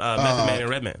 No, that's Huh? Method Man and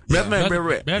Redman.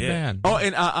 Red. Bad Yeah. man. Oh,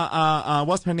 and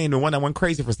what's her name? The one that went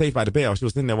crazy for Saved by the Bell. She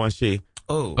was in there, wasn't she?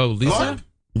 Oh. Oh, Lisa? Lord?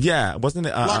 Yeah, wasn't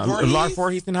it? Lark Voorhees? Lark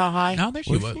Voorhees in How High? I don't think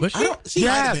she was. Was I she? don't. She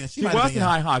might have been. Yes, She she might have was been. in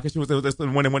High because she was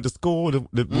when they went to school, when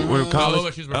Oh, college.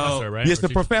 but she's a professor, right? Yes, Or the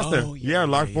she- professor. Oh, yeah,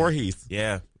 Lark Voorhees.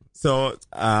 Yeah. So,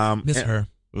 Miss her.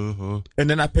 Mm-hmm. and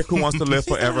then I picked Who Wants to Live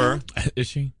Forever, Is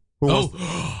she? Who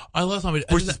Oh, I love somebody.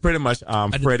 which is pretty much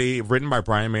Freddie, written by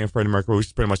Brian May and Freddie Mercury, which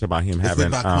is pretty much about him It's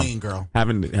having by Queen, girl.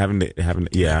 having by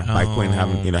Queen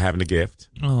having the gift.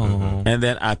 Oh. And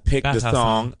then I picked That's the awesome.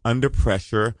 song Under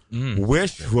Pressure,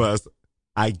 which was,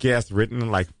 I guess, written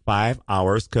in like 5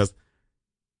 hours because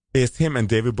it's him and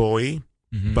David Bowie,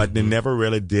 but they never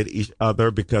really did each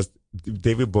other because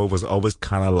David Bowie was always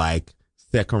kind of like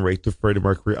second rate to Freddie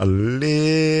Mercury a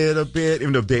little bit,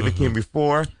 even though David came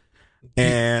before.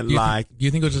 And Do you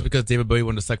think it was just because David Bowie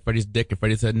wanted to suck Freddie's dick and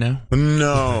Freddie said no?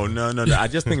 No. I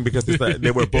just think because it's like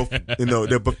they were both,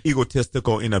 they're both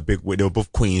egotistical in a big way. They were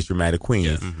both queens, dramatic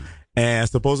queens. And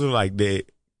supposedly, like the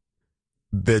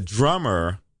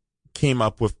drummer came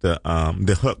up with the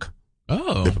hook.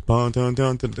 Oh.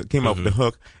 Came up with the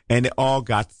hook, and they all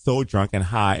got so drunk and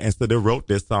high, and so they wrote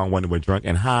this song when they were drunk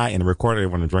and high, and recorded it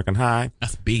when they were drunk and high.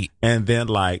 That's beat. And then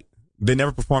they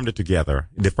never performed it together.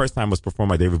 The first time was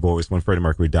performed by David Bowie when Freddie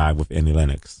Mercury died with Annie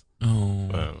Lennox. Oh.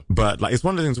 Wow. But it's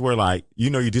one of the things where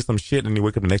you do some shit and you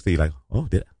wake up the next day, you're like, oh,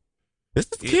 this is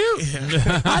cute.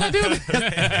 How'd I do this?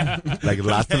 Like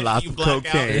lots and lots You of black out.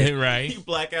 cocaine. Right. You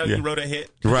black out, Yeah. you wrote a hit.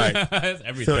 Right. That's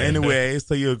everything. So anyway,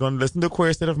 so you're going to listen to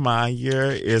Queer State of Mind.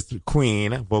 Here is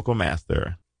Queen, Vocal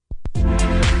Master.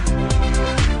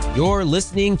 You're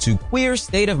listening to Queer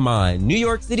State of Mind, New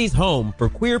York City's home for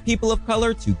queer people of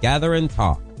color to gather and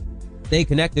talk. Stay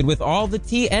connected with all the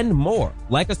tea and more.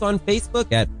 Like us on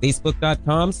Facebook at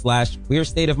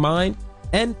facebook.com/queerstateofmind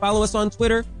and follow us on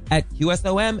Twitter at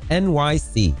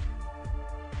QSOMNYC.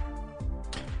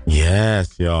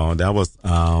 Yes, y'all. That was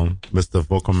Mr.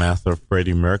 Vocal Master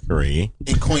Freddie Mercury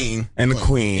And Queen. and the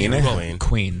Queen.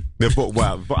 Queen.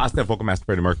 Well, I said Vocal Master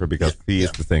Freddie Mercury because he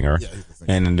is the singer, Yeah, he's the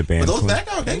singer. and in the band. But those Queen.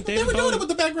 background, they were doing it with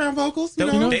the background vocals. You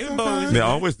know, David Bowie. sometimes. They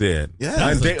always did.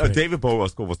 Yeah. David Bowie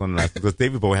was on the list because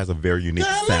David Bowie has a very unique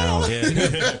sound.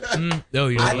 Oh,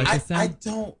 you don't like I this sound?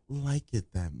 don't like it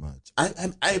that much.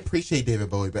 I appreciate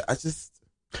David Bowie, but I just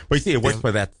But you see, it works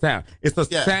for that sound. It's a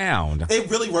Yeah. sound. it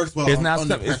really works well. It's not. on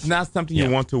It's not something you Yeah.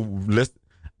 want to listen.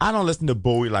 I don't listen to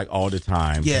Bowie like all the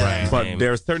time. Yeah. Right. But Same.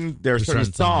 there are certain certain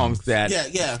songs songs. that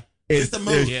Yeah. it, It's the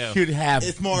mood. it should have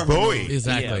It's more of a Bowie. mood.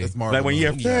 Exactly. Yeah, it's more Like of a when you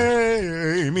have mood.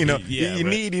 fame, you know, Yeah, you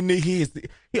right. need.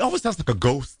 He always sounds like a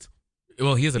ghost.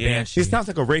 Well, he is a Yeah. banshee. He sounds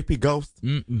like a rapey ghost.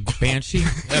 Banshee?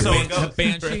 So it goes.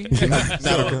 Banshee?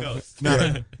 So it goes. Not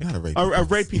a rape. A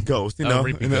rapey ghost, you A know.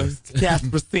 rapey You know, ghost.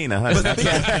 Casperina.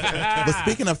 But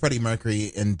speaking of Freddie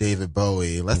Mercury and David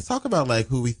Bowie, let's talk about like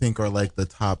who we think are like the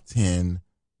top 10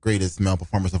 greatest male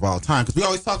performers of all time. Because we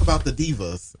always talk about the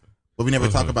divas, but we never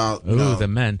talk about you Ooh, know, the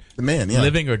men. the men. Yeah,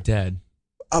 Living or dead?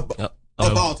 of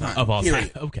all time. Of all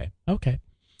period. time. Okay.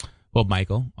 Well,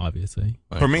 Michael, obviously.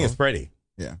 For me, it's Freddie.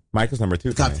 Yeah, Michael's number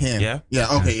 2. top for me. 10. Yeah? yeah.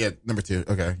 Okay, yeah, number 2.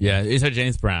 Okay, Yeah, you said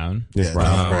James Brown. Yes, yeah,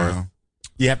 Brown. James Brown.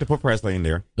 You have to put Presley in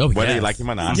there, Oh, whether you yes. like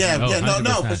him or not. Yeah, Oh, yeah,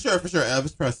 no, 100%. for sure.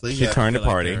 Elvis Presley. She yeah. turned the I feel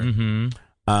like party. they're-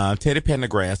 Mm-hmm. Teddy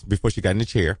Pendergrass before she got in the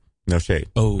chair. No shade.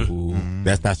 Oh.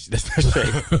 That's not shade.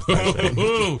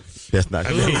 That's not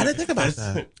shade. I didn't think about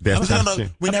that. That's I not don't know.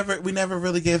 shade. We never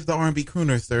really gave the R&B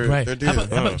crooners their Right. their due. How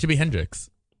about Jimi Hendrix?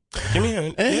 Give me a,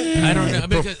 I don't know.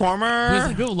 Because Performer.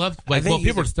 people love, like, think well, he's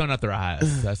people are stoned out their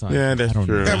eyes. That's not. Yeah, that's I don't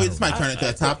true. know. Yeah, this might turn into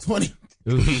a top 20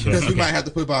 Ooh, shit. because we Okay. might have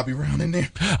to put Bobby Brown in there.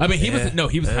 I mean, he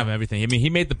was having everything. I mean, he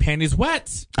made the panties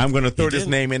wet. I'm going to throw this did.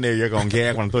 name in there. You're going to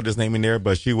gag. I'm going to throw this name in there.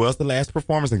 But she was the last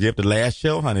performance and give the last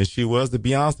show, honey. She was the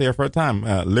Beyonce of her time.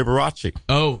 Liberace.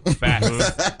 Oh, facts.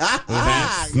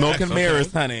 Smoke and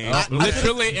mirrors, honey.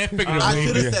 Literally and I should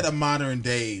figuratively. have said a modern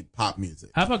day pop music.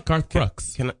 How about Garth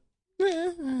Brooks? can We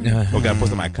got to put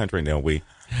some of my country in there.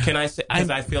 can I say? Because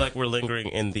I feel like we're lingering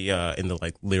in the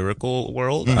like lyrical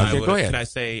world. Okay, go ahead. Can I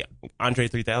say Andre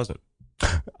 3000?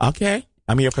 Okay.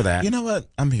 I'm here for that. You know what?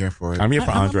 I'm here for it. I'm here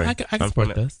for Andre. I can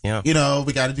support this. Yeah. You know,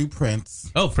 we got to do Prince.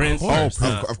 Oh, Prince. Prince.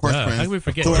 Of course, How Prince. can we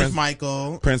forget George Prince?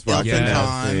 Michael. Prince Rock. Elton Yeah.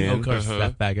 John. Yeah. Of course,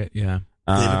 that faggot. Yeah.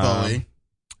 David Bowie.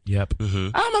 Yep. I'm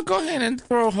going to go ahead and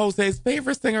throw Jose's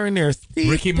favorite singer in there, Steve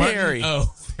Ricky Martin. Perry. Oh.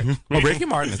 Oh, Ricky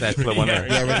Martin is actually one there.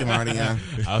 Yeah, Ricky Martin, yeah.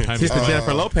 All-time Sister favorite.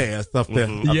 Jennifer Lopez up there.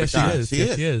 Yeah, she God, is. she Yes,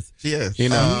 is. she is. She is. You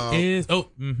know. Is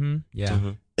yeah.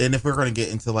 And if we're going to get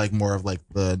into like more of like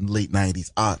the late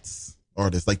 90s aughts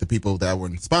artists, like the people that were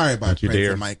inspired by Don't you Prince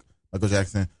dare. and Michael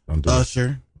Jackson, Don't do it.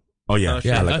 Usher. Oh, yeah.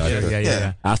 Yeah, I like Usher, Usher.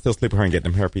 yeah. I still sleep with her and get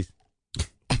them herpes.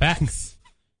 Facts.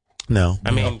 No.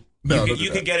 I mean, No, you, don't do you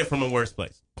that. could get it from a worse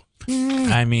place.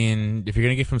 I mean, if you're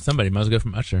gonna get from somebody, might as well go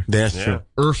from Usher. That's Yeah. true.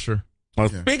 Usher. Well,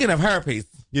 speaking of herpes,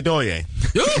 Eudoye,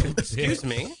 Excuse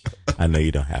me. I know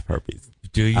you don't have herpes.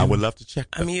 Do you? I would love to check.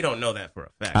 I mean, you don't know that for a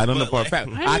fact. I don't know but, for a like, fact.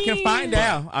 I can find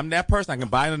out. I'm that person. I can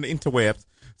buy it on the interwebs.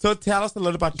 So tell us a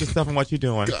little about yourself and what you're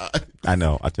doing. I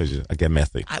know. I told you. I get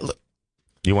messy.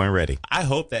 You weren't ready. I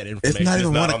hope that information It's not is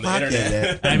even not 1 on the o'clock internet.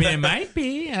 yet. I mean, it might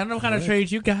be. I don't know what kind of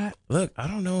trades you got. Look, I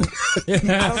don't know. I don't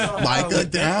know how Micah,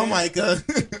 it- down, Micah.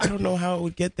 I don't know how it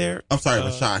would get there. I'm sorry,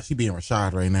 Rashad. She being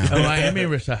Rashad right now. Oh, I am a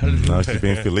Rashad. No, she's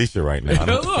being Felicia right now. I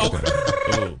don't-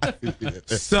 Oh.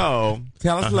 So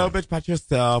tell us a little bit about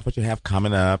yourself, what you have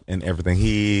coming up, and everything.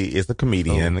 He is a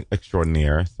comedian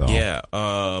extraordinaire. So Yeah.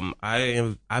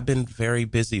 I've been very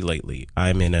busy lately.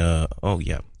 I'm in a. Oh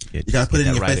yeah. You gotta put it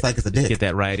in your face like it's a dick. Get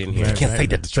that right in here. I can't say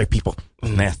that to straight people.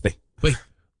 It's nasty. Wait.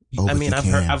 Oh, I but mean, you I've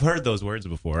can. heard those words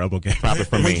before. I'm okay. Probably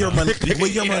for When me. you're,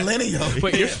 when you're millennial.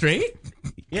 Wait, you're straight?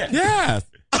 Yeah. Yes.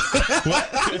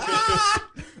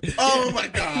 Oh my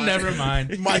God. Never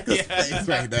mind. Micah's face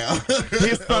right now.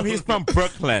 He's from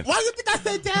Brooklyn. Why you think I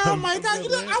said down, Micah? You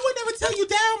know, I would never tell you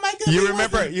down, Micah. You He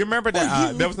remember? wasn't. You remember Or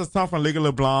that you. there was a song from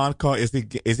Legally Blonde called "Is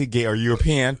he gay or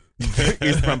European?"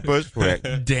 He's from Bushwick.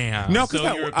 Damn. No, because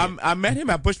So European. I met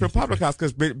him at Bushwick Public House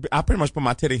because I pretty much put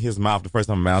my titty in his mouth the first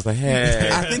time I met him. I was like, "Hey,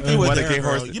 I think you were what a there, gay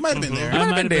bro. horse." You might have been there. I might might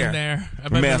have have been been there. I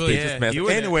might have Messy, really. just messy. you were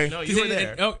there. Anyway, No, you were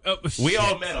there. Oh, We shit.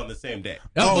 all met on the same day.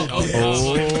 Oh, Oh,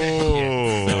 oh,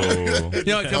 You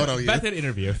know, Hold on, back to the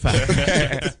interview.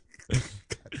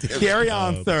 carry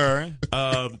on, sir.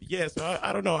 Yeah, so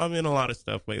I don't know. I'm in a lot of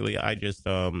stuff lately. I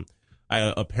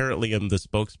I apparently am the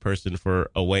spokesperson for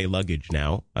Away Luggage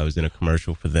now. I was in a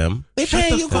commercial for them. They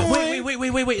paying you coin?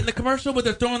 Wait. In the commercial where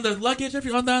they're throwing the luggage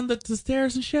on the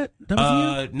stairs and shit? That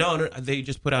was you? No, they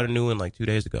just put out a new one like 2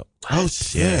 days ago. Oh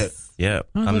shit! Yeah,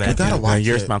 Oh, I'm look that at that. dude. Watch Now,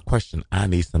 here's it. my question. I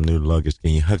need some new luggage.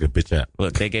 Can you hug a bitch up?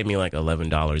 Look, they gave me like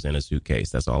 $11 in a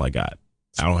suitcase. That's all I got.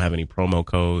 I don't have any promo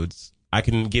codes. I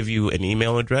can give you an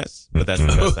email address, but that's the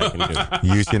best I can do.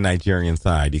 Use your Nigerian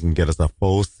side. You can get us a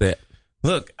full set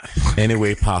Look, any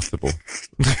way possible.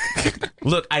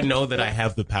 look, I know that I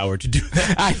have the power to do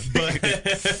that,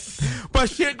 But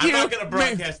shit, I'm not going to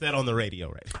broadcast that on the radio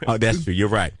right now. Oh, that's true. You're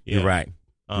right. You're Yeah. right.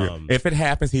 If it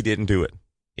happens, he didn't do it.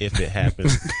 If it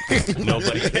happens,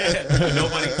 nobody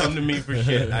come to me for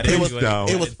shit. I It didn't was do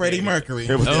anything. it was Freddie Mercury.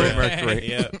 It was Oh, Freddie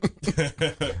Mercury. Yeah.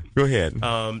 Go ahead.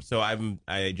 So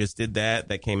I just did that.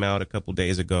 That came out a couple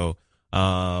days ago.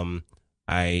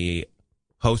 I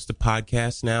host a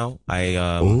podcast now.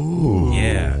 Ooh.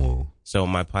 yeah. So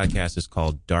my podcast is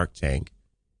called Dark Tank.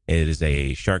 It is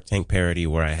a Shark Tank parody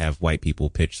where I have white people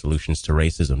pitch solutions to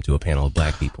racism to a panel of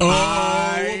black people.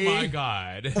 Oh my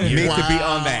god. Need to be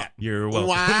on that. You're welcome.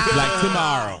 Wow. Like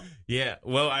tomorrow. Yeah.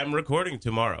 Well, I'm recording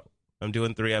tomorrow. I'm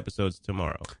doing 3 episodes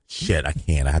tomorrow. Shit, I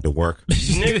can't. I had to work. And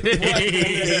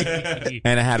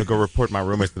I had to go report my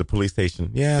roommates to the police station.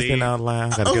 Yeah, I've See? been out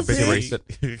loud. Got to get busy racist.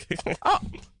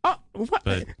 What?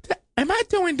 But- Am I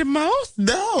doing the most?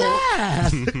 No,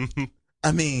 Yes.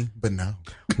 I mean, but no.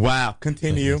 Wow.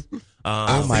 Continue.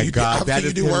 Oh see my you do- God. I've That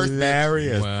seen is you do worse.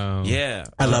 hilarious. Wow. Yeah.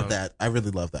 I love that. I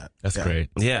really love that. That's Yeah. great.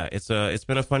 Yeah, it's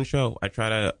been a fun show. I try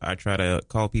to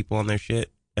call people on their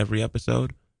shit every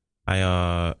episode.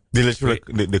 They literally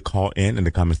they call in and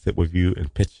they come and sit with you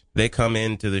and pitch. They come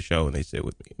into the show and they sit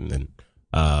with me, and then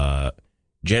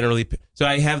generally, so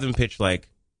I have them pitch like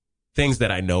things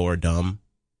that I know are dumb.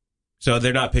 So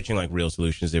they're not pitching like real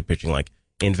solutions; they're pitching like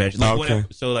inventions. Like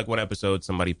Okay. one episode,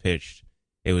 somebody pitched.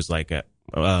 It was like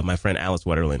my friend Alice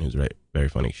Wetterlin, who's very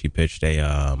funny. She pitched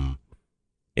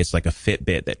it's like a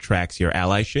Fitbit that tracks your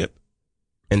allyship,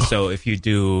 and so if you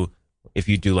do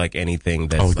like anything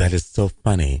that's like, that is so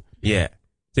funny. yeah.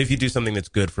 So if you do something that's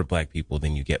good for black people,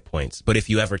 then you get points. But if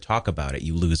you ever talk about it,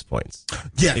 you lose points.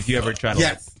 Yes. If you ever try to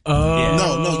Yes. Oh. Yeah.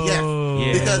 No, yes.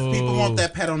 Yeah. Because people want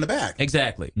that pat on the back.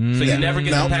 Exactly. So Yeah. you never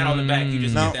get No. a pat on the back. You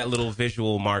just No. get that little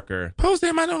visual marker. Post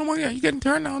am I the only one you getting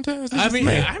turned on to? I mean,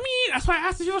 that's why I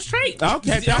asked if you were straight.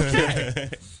 Okay, okay.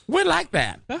 We like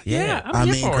that. Yeah, I'm I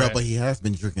here mean, for girl, it. but he has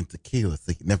been drinking tequila,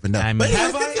 so you never know. I mean- but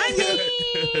Have yes,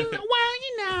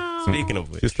 Speaking of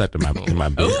which, She slept in my Ooh, bed.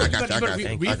 I got you, I got you.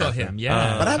 I refill got you. him.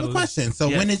 Yeah. But I have a question. So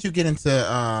Yeah. when did you get into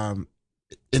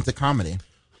comedy?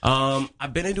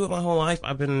 I've been into it my whole life.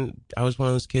 I was one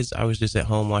of those kids. I was just at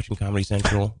home watching Comedy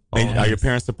Central. And are your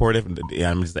parents supportive? Yeah,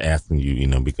 I'm just asking you,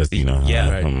 because Yeah.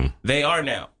 Right. They are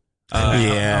now.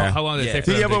 Yeah. How long did it Yeah. take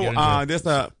Do for you them to get into ever? it? There's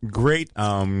a great.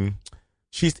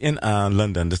 She's in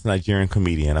London. This Nigerian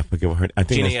comedian. I forget what her. I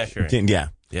think Gina it's- Yashere. Yeah,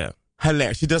 Yeah.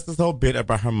 hilarious. She does this whole bit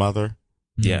about her mother,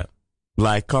 Yeah.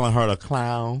 like calling her a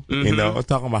clown. Mhm.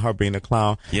 Talking about her being a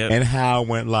clown, Yep. and how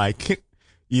when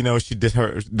she did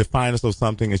her defiance of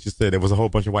something, and she said there was a whole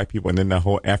bunch of white people, and then the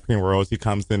whole African world, she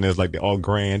comes in as like they're all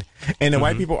grand, and the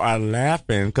white people are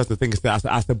laughing because the thing is that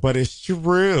I said, but it's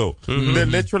true. They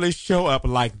literally show up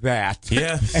like that.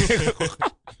 Yeah.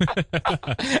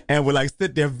 And would like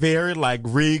sit there very like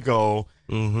regal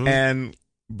Mhm.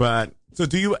 so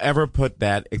do you ever put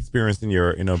that experience in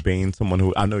your being someone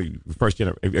who I know you first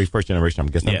generation I'm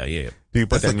guessing Yeah. Yeah. do you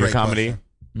put That's that a in your great comedy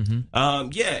question.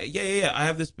 Yeah. I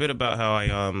have this bit about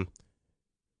how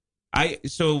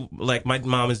so like my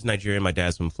mom is Nigerian, my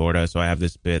dad's from Florida, so I have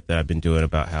this bit that I've been doing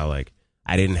about how like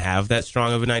I didn't have that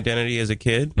strong of an identity as a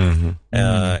kid, and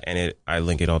I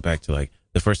link it all back to like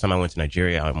the first time I went to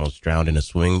Nigeria, I almost drowned in a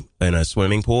swimming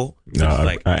pool. no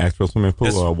Like an actual swimming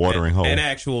pool or a watering hole an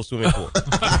actual swimming pool.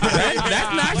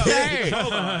 that's not shade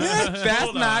Hold on. that's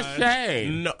Hold not on.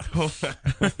 shade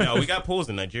No, we got pools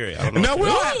in Nigeria. I don't know. no we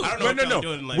I don't know what no y'all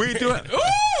doing in we do it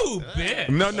Ooh, bitch.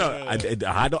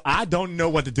 No, I don't know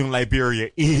what to do in Liberia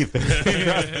either.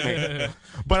 Trust me.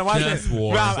 But I'm Just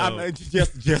war. I'm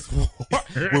just war.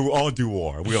 We will all do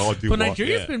war. We all do But war.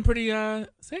 Nigeria's been pretty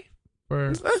safe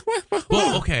for.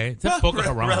 Well, okay, it's Boko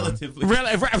Haram. Relatively.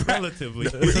 Relatively.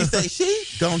 She say she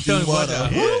don't do Don't what?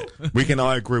 what, Yeah. We can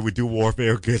all agree we do war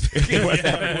very good.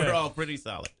 We're all pretty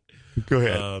solid. Go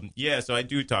ahead. So I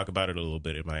do talk about it a little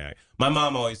bit in my act. My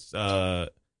mom always, my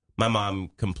mom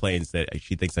complains that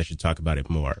she thinks I should talk about it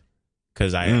more.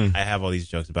 because I have all these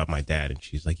jokes about my dad, and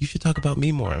she's like, "You should talk about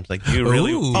me more." I was like, "You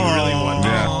really want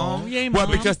that?" Yeah. Yay, Well,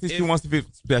 Mom. because she wants to be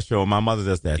special. My mother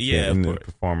does that. Yeah, and of the course.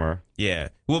 performer. Yeah.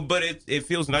 Well, but it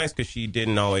feels nice because she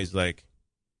didn't always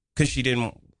because she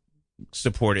didn't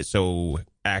support it so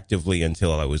actively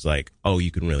until I was like, oh,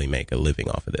 you can really make a living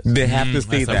off of this. They have to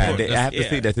see that's that. important. They have to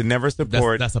see that. They never that's,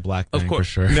 support. that's a black thing Of for course.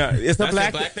 sure. No, it's a That's black.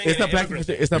 a black thing It's a and black. immigrant.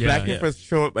 It's a Yeah, black thing yeah. for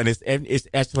sure, and it's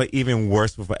actually even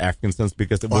worse with African sons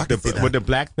because I can see that. with the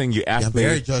black thing, you actually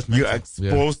very judgmental. you're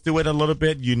exposed to it a little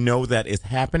bit. You know that it's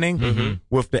happening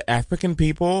with the African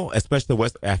people, especially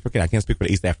West African. I can't speak for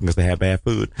the East Africans; they have bad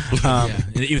food.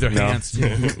 Either hands too.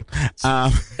 With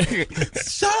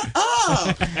Shut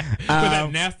up! that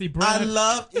nasty bread. I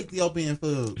love Ethiopian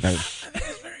food.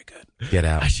 Get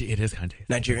out. Actually, it is kind of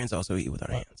tasty. Nigerians also eat with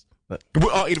our hands. But We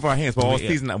all eat with our hands, but all Yeah.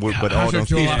 season, but all How's your don't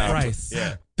season. jollof rice?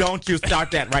 yeah. Don't you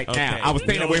start that right now. I was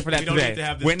staying away from that we don't need today. to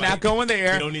have this We're fight. not going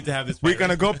there. We don't need to have this We're fight.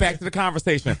 going to go back to the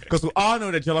conversation because we all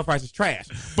know that jollof rice is trash.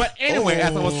 But anyway,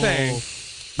 as I was saying,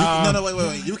 No,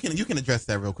 wait. You can address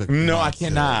that real quick. no, I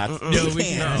cannot. You we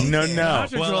can. can't. No,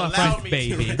 How's no. your Well, jollof allow rice, me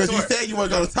baby? to. Because you said you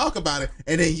weren't going to talk about it,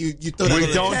 and then you threw that We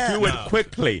in don't the chat. do it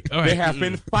quickly. All right. There have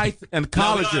been fights in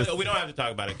colleges. We don't have to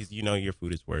talk about it because you know your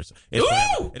food is worse. It's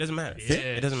whatever. It doesn't matter. Yeah.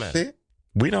 It doesn't matter. See?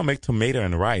 We don't make tomato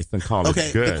and rice and call Okay,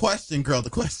 it good. the question, girl, the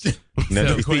question.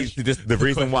 No, So, you see, this the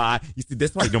reason why. You see,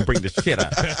 that's why you don't bring the shit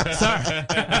up.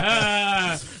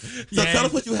 So tell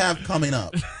us what you have coming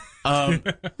up.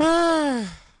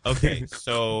 Okay,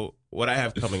 so what I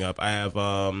have coming up, I have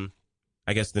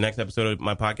I guess the next episode of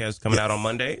my podcast is coming out on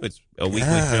Monday. It's a weekly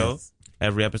Yes. show.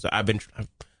 Every episode, I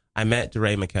met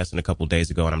DeRay McKesson a couple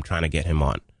days ago, and I'm trying to get him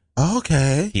on.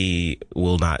 Okay. He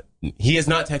has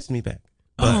not texted me back,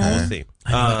 but Okay. we'll see.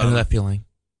 I know that feeling.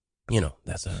 You know,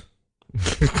 that's a.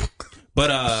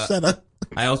 But Shut up.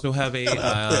 I also have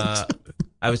I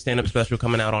have a stand-up special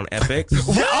coming out on Epix. Wait,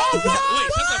 shut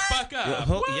the fuck up.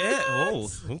 Okay.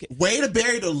 Way to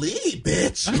bury the lead,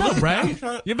 bitch. I know, right?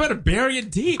 trying- You better bury it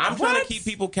deep. I'm trying What? to keep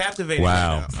people captivated.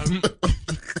 Wow. Right now.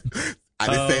 I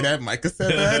didn't say that. Micah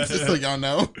said that, just so y'all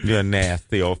know. You're a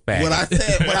nasty old fat. What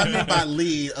I meant by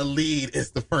lead, a lead is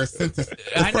the first sentence,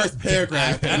 the first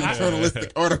paragraph in a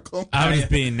journalistic article. I was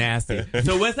just being nasty.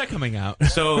 So when's that coming out?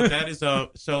 So that is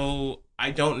so I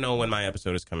don't know when my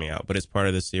episode is coming out, but it's part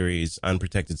of the series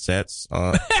Unprotected Sets.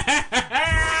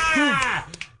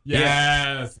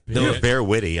 Yes. You're very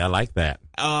witty. I like that.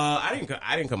 I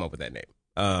didn't come up with that name.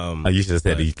 You should have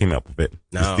said that you came up with it.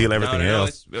 You steal everything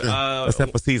else.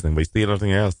 Except for season, but you steal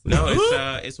everything else. No,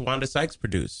 it's Wanda Sykes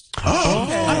produced. Oh,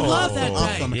 okay. I love that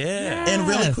Awesome. Yeah. And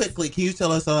really quickly, can you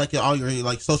tell us all your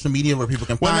social media where people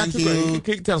can Well, find not you?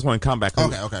 Can you tell us when we come back?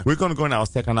 Okay. We're going to go in our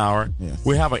second hour. Yes.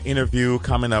 We have an interview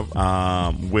coming up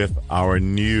with our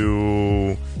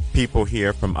new people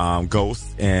here from Ghost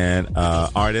and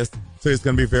artists. So it's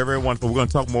going to be very, very wonderful. We're going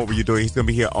to talk more what you're doing. He's going to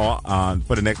be here all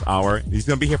for the next hour. He's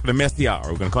going to be here for the messy hour.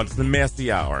 We're going to call this the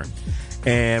messy hour.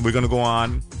 And we're going to go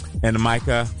on. And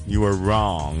Micah, you were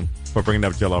wrong for bringing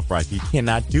up jollof rice. You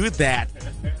cannot do that.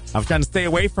 I'm trying to stay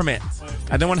away from it.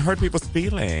 I don't want to hurt people's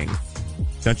feelings.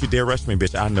 Don't you dare rush me,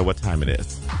 bitch. I know what time it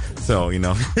is. So, you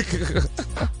know,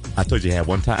 I told you you had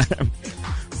one time.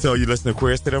 So you listen to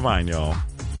Queer State of Mind, y'all.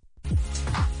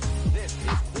 This is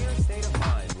Queer State of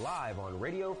Mind, live on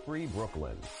Radio Free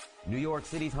Brooklyn. New York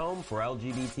City's home for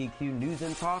LGBTQ news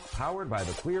and talk, powered by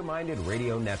the Queer Minded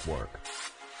Radio Network.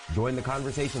 Join the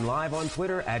conversation live on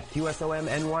Twitter at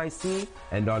QSOMNYC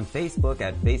and on Facebook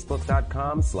at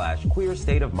facebook.com/Queer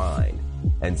State of Mind.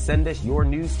 And send us your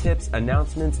news tips,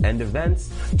 announcements, and events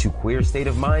to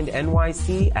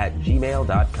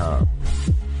queerstateofmindnyc@gmail.com.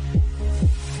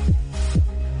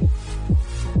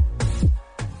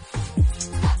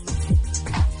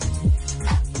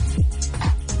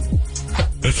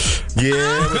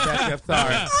 Yeah, with that, I'm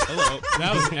sorry. Hello.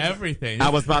 That was everything. I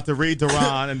was about to read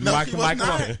Duran, and No, she was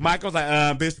not. Michael's like,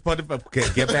 bitch, okay,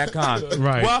 get back on.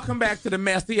 Right. Welcome back to the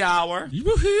messy hour.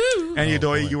 Woohoo. And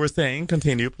you were saying,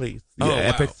 continue, please. Oh, Your wow.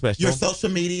 epic special. Your social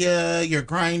media, your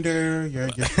grinder, your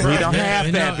We don't have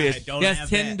that, No, bitch. Yes,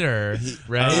 Tinder.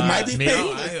 Right? It might be Maybe.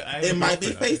 faceless. It might be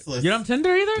faceless. You don't have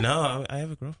Tinder either? No, I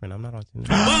have a girlfriend. I'm not on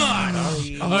Tinder. All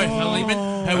right, how long you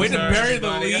been? Hey, way to bury the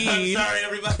lead. I'm sorry,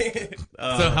 everybody.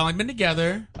 So how long you been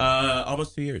together?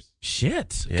 Almost 2 years.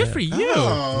 Shit. Yeah. Good for you.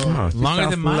 Oh. Oh, she Longer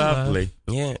sounds than my lovely.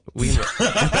 Yeah, we. No,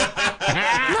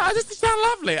 I just sound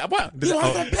lovely. What? You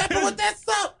want some pepper with that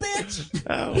salt, bitch?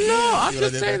 No, I'm See what I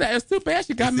just did saying there? that. It's too bad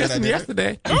she got You see what I missing did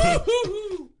yesterday. I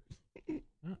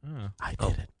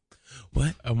did it.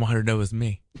 What? I want her to know it was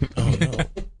me. Oh no.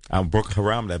 I broke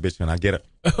her arm, that bitch, and I get it.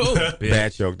 Oh, bitch.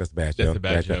 Bad joke. That's a bad joke. That's a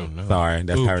bad joke. No. Sorry,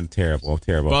 that's Oops. terrible.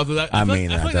 Well, I feel like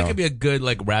that don't. could be a good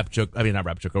like rap joke. I mean, not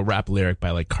rap joke, a rap lyric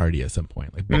by like Cardi at some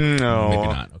point. Like, maybe No,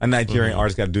 not. Okay. a Nigerian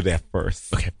artist got to do that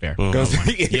first. Okay, fair.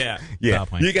 Yeah. Yeah,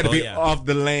 point. you got to Oh, be yeah. off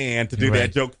the land to do Right.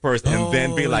 that joke first, and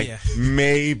then be Oh, like, yeah.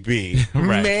 maybe,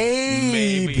 Right.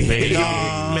 maybe,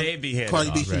 Maybe hit Cardi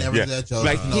it B off. should never Yeah. do that joke.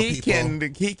 Like You know,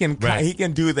 people. he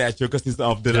can do that joke because he's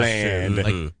off the That's land.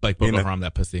 true. Like You Boko know. Haram,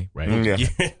 that pussy, right? Yeah.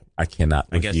 I cannot.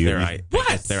 I with guess you.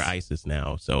 they're ISIS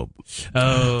now, so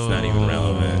Oh, it's not even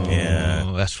relevant.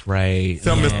 Yeah. that's right.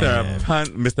 So, Yeah.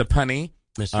 Mr. Punny.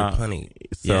 Mr. Punny.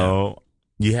 So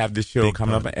you have this show Big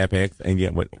coming up pun. at Epics, and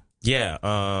yet what? Yeah.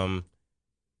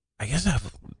 I guess I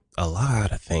have a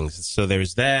lot of things. So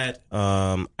there's that.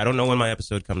 I don't know when my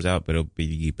episode comes out, but it'll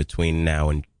be between now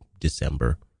and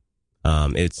December.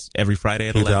 It's every Friday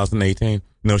at 11. 2018.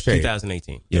 No shade.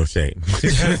 2018. No shade.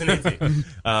 2018.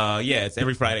 Yeah, it's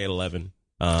every Friday at 11.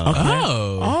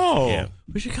 Oh, Yeah.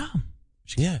 we should come.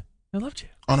 Yeah. I loved you.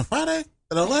 On a Friday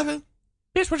at 11?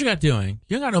 Bitch, what you got doing?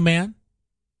 You ain't got no man.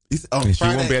 On And she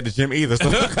won't be Friday. at the gym either. So.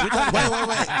 Wait.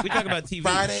 We talk about TV.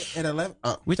 Friday at 11?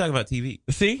 We talk about TV.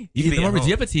 See? You can be at Remember, do home.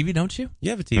 you have a TV, don't you? You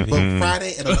have a TV. But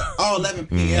Friday at 11. Oh, 11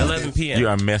 p.m. 11 p.m. You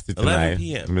are messy 11 tonight.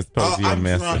 p.m. Miss Oh, Posey, you're I'm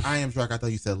messy. drunk. I am drunk. I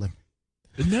thought you said 11.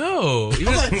 No. You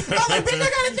I was just- like, bitch, I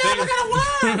got a job. I got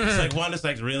to work. It's like Wanda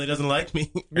Sykes really doesn't like me.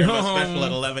 You're my special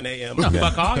at 11 a.m. No,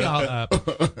 fuck all y'all up.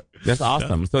 That's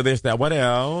awesome. So there's that. What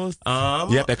else?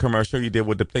 You have that commercial you did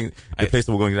with the place that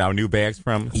we're going to get our new bags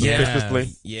from. Yeah.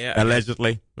 Suspiciously. Yeah.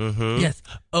 Allegedly. Mm-hmm. Yes.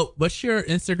 Oh, what's your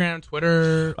Instagram,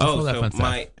 Twitter? What's all Oh, that so fun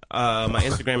stuff? my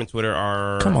Instagram and Twitter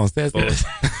are Come on, says both,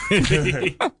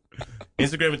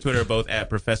 Instagram and Twitter are both at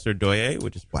Professor Doye,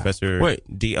 which is Professor Wait.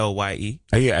 Doye.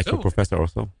 Are you actual professor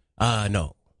also?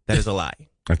 No, that is a lie.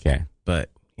 Okay. But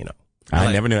you know,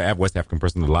 I never knew a West African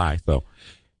person to lie. So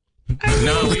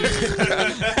No,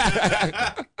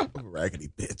 Raggedy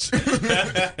bitch.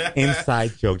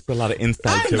 inside jokes. A lot of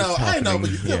inside jokes. I know, but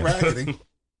you're still Yeah. raggedy.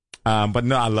 But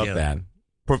no, I love Yeah. that.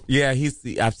 Yeah,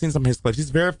 I've seen some of his clips. He's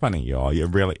very funny, y'all. You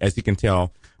really, as you can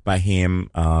tell by him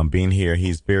being here,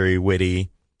 he's very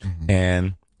witty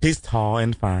and he's tall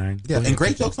and fine. Yeah, and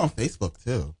great jokes on Facebook,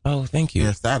 too. Oh, thank you.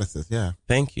 Your statuses, yeah.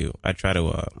 Thank you. I try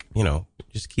to,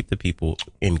 just keep the people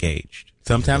engaged.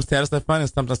 Sometimes status is fun and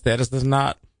sometimes status is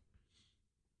not.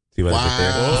 See what I did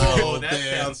there? Oh, that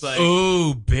bitch. sounds like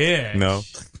Oh, bitch. No.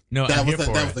 No, That I'm was here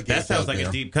for that it. was a gay that sounds joke like there.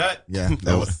 a deep cut. Yeah,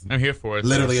 that was I'm here for it.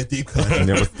 literally a deep cut.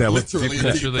 That was Literally a deep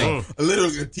Literally. cut.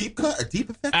 Literally a deep cut, a deep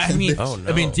effect. I mean, Oh, no.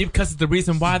 I mean, deep cuts is the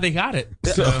reason why they got it.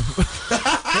 So.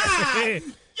 yes.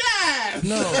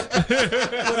 No.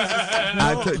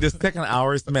 I took the second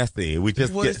hour is messy. We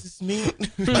just What get. does this mean?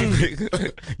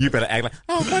 You better act like,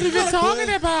 oh, what are you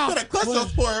talking about? Better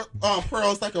clutch those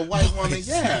pearls like a white woman.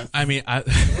 Yes. I mean,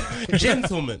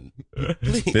 Gentlemen,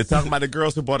 please. They're talking about the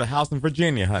girls who bought a house in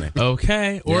Virginia, honey,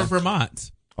 okay, or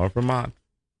Vermont. or Vermont.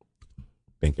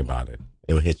 Think about it.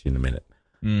 It will hit you in a minute.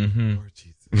 Mm-hmm. Lord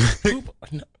Jesus.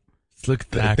 Look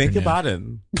at the Think acronym. about it.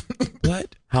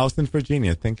 What? House in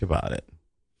Virginia. Think about it.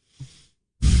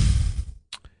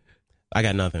 I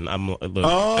got nothing. I'm look.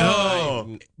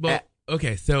 Oh. Well,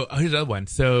 okay, so here's another one.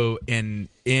 So in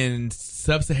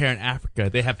sub-Saharan Africa,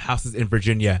 they have houses in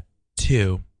Virginia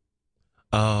too.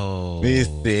 Oh. You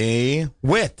see?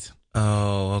 Wit.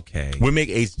 Oh, okay. We make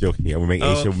age joke here. We make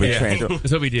age joke. We make trans joke.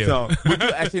 That's what we do. So we do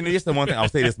actually. Just the one thing I'll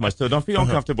say this much. So don't feel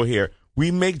uncomfortable here. We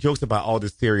make jokes about all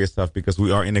this serious stuff because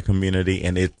we are in the community,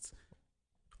 and it's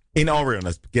in all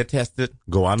realness. Get tested,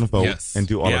 go out and vote, Yes. and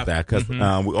do all Yeah. of that because we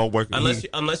all work.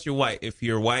 Unless you're white. If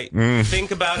you're white,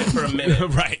 think about it for a minute,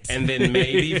 Right. and then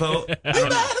maybe vote. I don't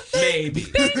know. Maybe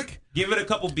give it a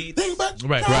couple beats. Think about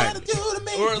Right, trying right. to do to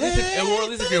me. or at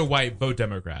least if you're white, vote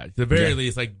Democrat. At the very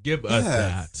least, like give us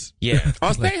Yes. Yeah.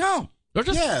 or stay home. Or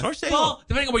just, Yes. Or stay well, home.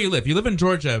 depending on where you live. If you live in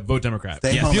Georgia, vote Democrat.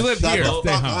 Stay if home you and live shut here, the stay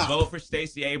fuck home. up. Vote for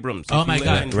Stacey Abrams. Oh if my you live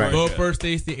God! in Georgia. Vote for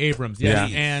Stacey Abrams, yes,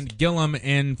 Yeah. and Gillum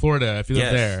in Florida if you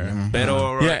live there. Beto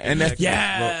O'Rourke. Yeah, and that's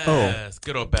Yes,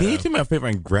 good old Can you Beto. do me a favor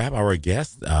and grab our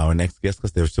guest, our next guest,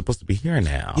 because they're supposed to be here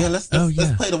now. Yeah, let's Oh,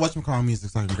 yeah. play the whatchamacallit music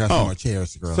so I can grab some more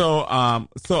chairs, girl.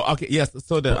 So okay, yes.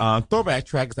 So the throwback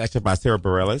track is actually by Sarah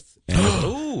Bareilles. And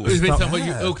Ooh. It's based So- on what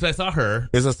you. Oh, because I saw her.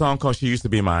 it's a song called "She Used to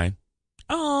Be Mine,"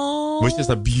 Oh, which is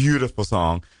a beautiful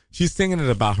song. She's singing it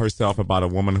about herself, about a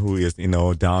woman who is,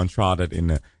 downtrodden in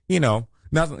the,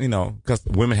 because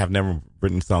women have never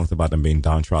written songs about them being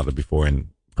downtrodden before and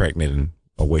pregnant and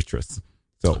a waitress.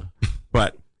 So,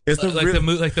 but it's a like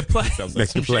really, like the play. like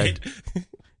the play.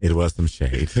 It was some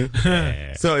shade.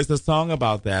 So it's a song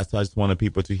about that. So I just wanted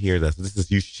people to hear that. So this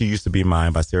is "She Used to Be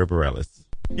Mine" by Sarah Bareilles.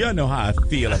 You know how I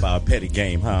feel about a petty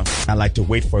game, huh? I like to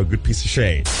wait for a good piece of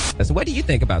shade. So what do you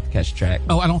think about the Kesha track?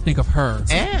 Oh, I don't think of her.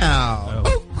 Ow.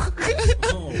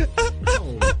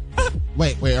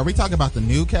 Wait, are we talking about the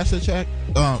new Kesha track?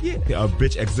 Yeah, a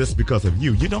bitch exists because of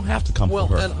you. You don't have to come for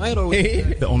her. And I don't.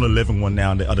 The only living one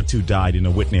now, and the other two died,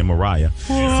 Whitney and Mariah.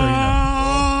 So,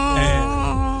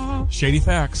 Shady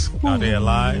facts. are they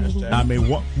alive? I mean,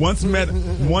 one is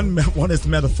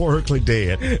metaphorically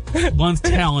dead. One's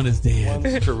talent is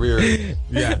dead. Career.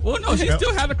 Yeah. Well, no, she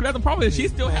still has a career. The problem is she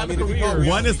still has a career.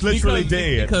 One is literally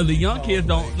dead. Because the young kids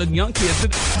don't. The young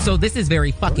kids. So this is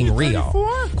very fucking real.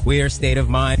 Queer State of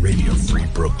Mind. Radio Free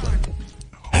Brooklyn.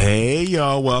 Hey,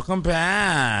 y'all. Welcome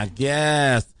back.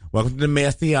 Yes. Welcome to the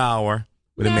Messy Hour.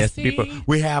 With the Messy People.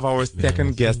 We have our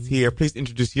second guest here. Please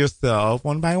introduce yourself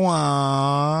one by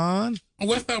one.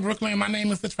 What's up, Brooklyn? My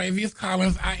name is Travius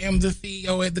Collins. I am the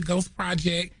CEO at the Ghost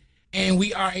Project, and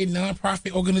we are a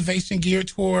nonprofit organization geared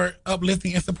toward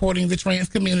uplifting and supporting the trans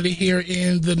community here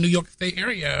in the New York State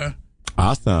area.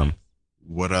 Awesome.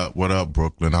 What up,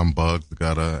 Brooklyn? I'm Bugs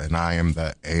Gutter, and I am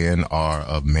the A&R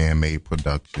of Man Made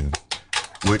Productions,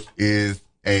 which is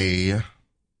a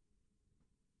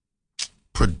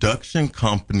production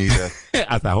company that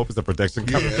I hope it's a production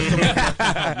company. it's a production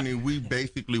company. We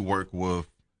basically work with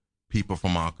people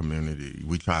from our community.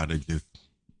 We try to just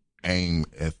aim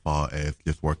as far as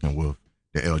just working with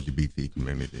the LGBT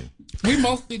community. We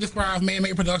mostly describe Man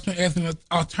Made Production as an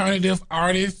alternative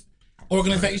artist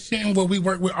organization where we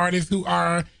work with artists who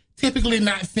are typically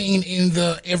not seen in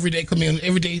the everyday community,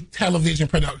 everyday television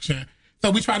production. So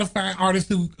we try to find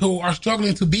artists who are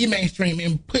struggling to be mainstream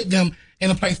and put them in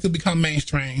a place to become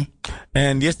mainstream.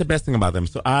 And here's the best thing about them.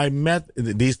 So I met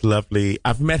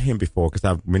I've met him before because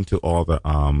I've been to all the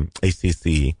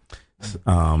ACC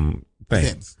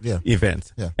things,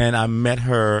 events. Yeah. And I met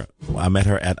her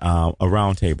at a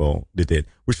round table they did,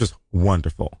 which was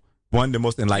wonderful. One of the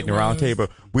most enlightening round table.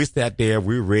 We sat there,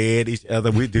 we read each other,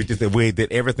 we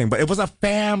did everything, but it was a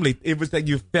family. It was like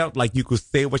you felt like you could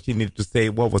say what you needed to say,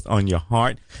 what was on your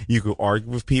heart. You could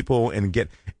argue with people and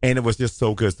it was just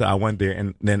so good. So I went there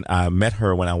and then I met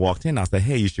her when I walked in. I said,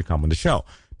 hey, you should come on the show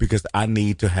because I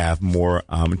need to have more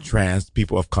trans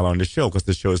people of color on the show because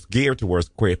the show is geared towards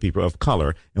queer people of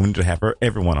color and we need to have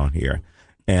everyone on here.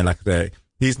 And like I said,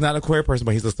 he's not a queer person,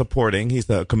 but he's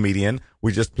a comedian.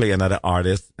 We just play another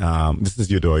artist. This is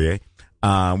Yodoye.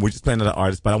 We just play another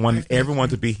artist, but I want everyone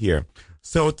to be here.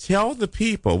 So tell the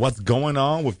people what's going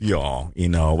on with y'all,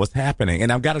 what's happening.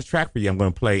 And I've got a track for you I'm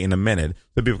going to play in a minute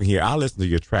so people can hear. I'll listen to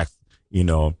your tracks, He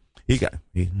got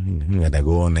that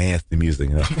go nasty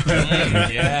music.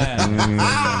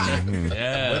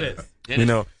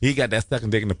 Yeah. He got that Stuck in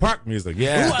Dick in the Park music.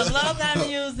 Yeah. Ooh, I love that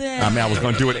music. I mean, I was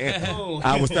going to do it.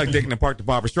 I was stuck Dick in the Park to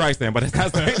Barbara Streisand, but it's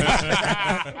not.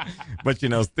 But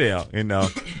still.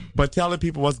 But tell the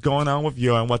people what's going on with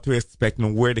you and what to expect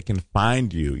and where they can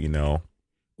find you.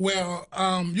 Well,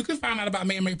 you can find out about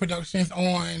Man Made Productions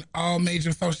on all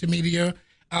major social media,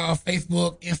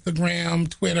 Facebook, Instagram,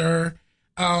 Twitter.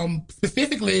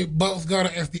 Specifically Bugs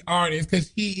Gutter as the artist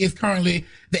because he is currently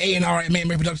the A&R at Man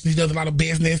Made Productions. He does a lot of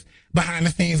business behind the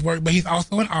scenes work, but he's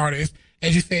also an artist.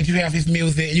 As you said, you have his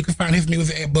music. You can find his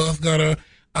music at Bugs Gutter.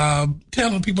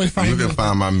 Telling people to find you can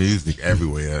find my music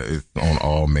everywhere. It's on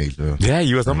all major. Yeah,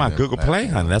 you was on my Google Play,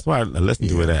 honey. That's why I listen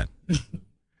to it at.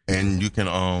 And you can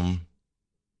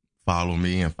follow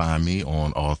me and find me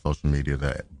on all social media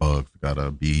at Bugs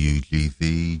Gutter,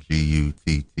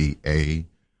 BUGZGUTTA.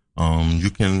 You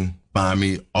can find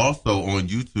me also on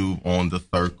YouTube on The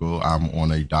Circle. I'm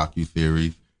on a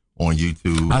docuseries on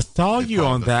YouTube. I saw you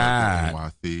on that.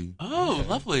 NYC. Oh,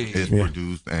 lovely. It's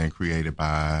produced and created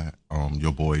by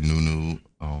your boy Nunu.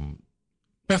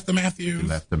 Lester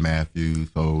Matthews.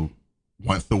 So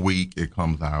once a week it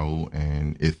comes out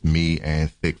and it's me and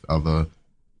 6 other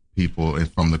people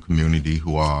from the community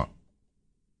who are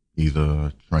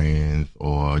either trans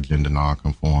or gender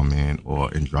non-conforming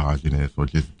or androgynous or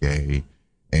just gay.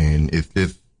 And it's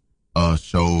just a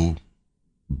show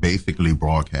basically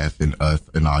broadcasting us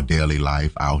in our daily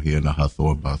life out here in the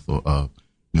hustle and bustle of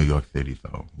New York City.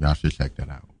 So y'all should check that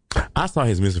out. I saw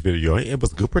his music video. It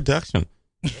was good production.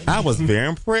 I was very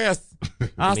impressed.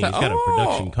 I said, he's got a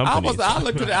production company. I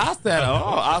looked at it. I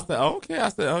said, okay. I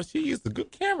said, she used a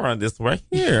good camera on this right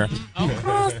here.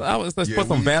 I was put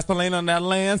some Vaseline on that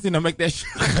lens, make that shit.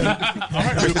 make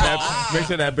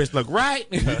sure that bitch look right.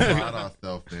 We pride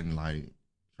ourselves in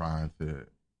trying to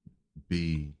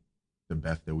be the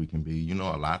best that we can be. A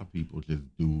lot of people just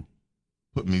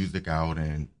put music out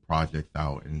and projects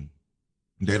out and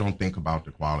they don't think about the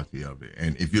quality of it.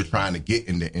 And if you're trying to get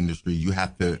in the industry, you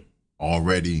have to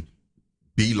already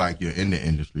be like you're in the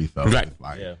industry. So Right. it's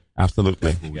like, Yeah.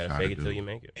 Absolutely. that's what You we gotta try fake to it do. till you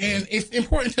make it. And it's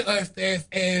important to us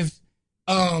as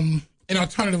an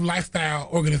alternative lifestyle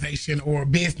organization or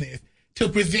business to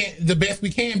present the best we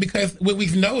can, because what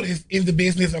we've noticed in the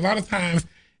business, a lot of times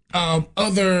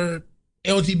other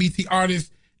LGBT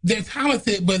artists, they're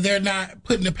talented, but they're not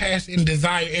putting the passion and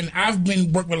desire. And I've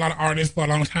been working with a lot of artists for a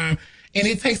long time, and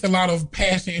it takes a lot of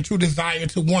passion and true desire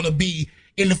to want to be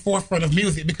in the forefront of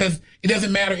music, because it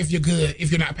doesn't matter if you're good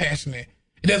if you're not passionate.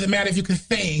 It doesn't matter if you can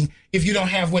sing if you don't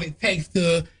have what it takes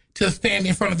to stand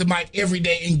in front of the mic every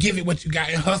day and give it what you got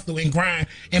and hustle and grind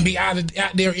and be out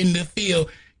there in the field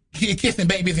kissing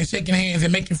babies and shaking hands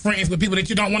and making friends with people that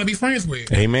you don't want to be friends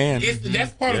with. Amen.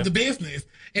 That's part of the business.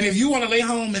 And if you want to lay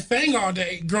home and sing all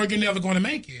day, girl, you're never going to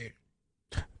make it.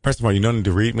 First of all, you don't need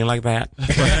to read me like that.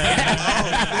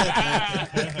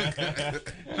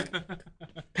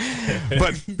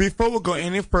 But before we go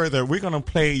any further, we're going to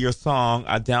play your song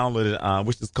I downloaded,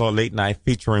 which is called Late Night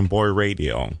featuring Boy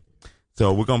Radio.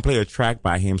 So we're going to play a track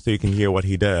by him so you can hear what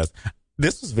he does.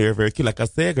 This was very, very cute. Like I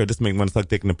said, girl, this made me want to suck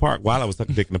dick in the park while I was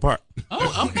sucking dick in the park.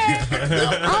 Oh, okay.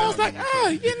 I was like, oh,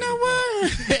 you know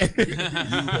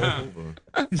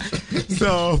what?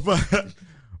 So,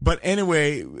 but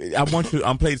anyway, I want to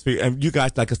play this for you. And you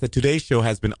guys, like I said, today's show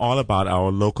has been all about our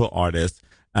local artists.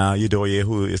 Udoye,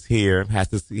 who is here,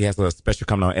 he has a special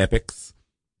coming on Epics,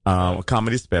 a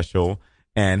comedy special,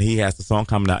 and he has a song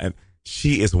coming out. And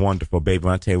she is wonderful, baby.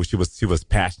 When I tell you, she was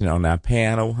passionate on that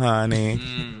piano, honey.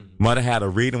 Mother had a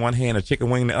reed in one hand, a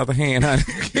chicken wing in the other hand, honey.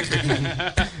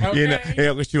 You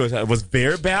know, she was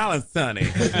very balanced, honey.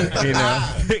 You know,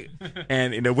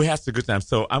 and you know, we had a good time.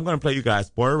 So I'm gonna play you guys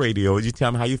Boy Radio. You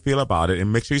tell me how you feel about it,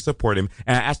 and make sure you support him.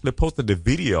 And I actually posted the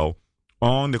video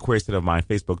on the Queer State of Mind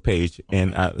Facebook page,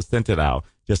 and I sent it out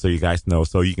just so you guys know,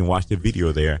 so you can watch the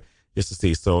video there just to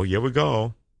see. So here we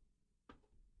go.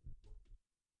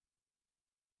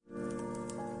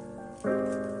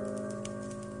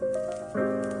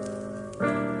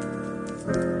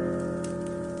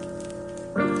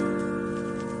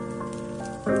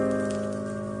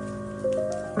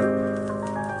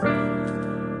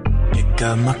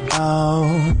 Got my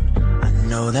phone, I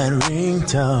know that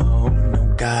ringtone.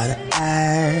 Don't gotta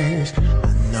ask,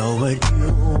 I know what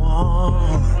you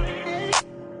want.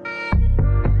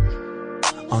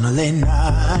 On a late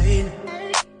night,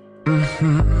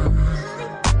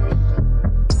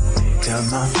 pick up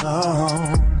my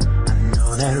phone, I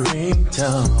know that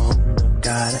ringtone. Don't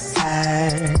gotta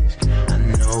ask, I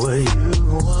know what you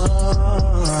want.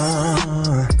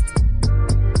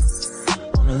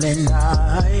 On a late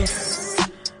night.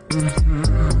 I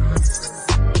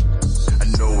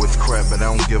know it's crap, but I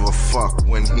don't give a fuck.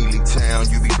 When Healy Town,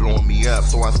 you be blowing me up,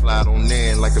 so I slide on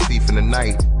in like a thief in the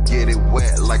night. Get it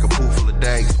wet like a pool full of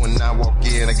dice. When I walk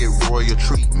in, I get royal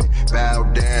treatment. Bow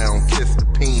down, kiss the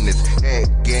penis. Head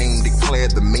game, declare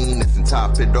the meanest, and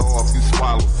top it off, you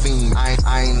swallow fiend. I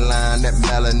ain't lying, that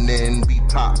melanin be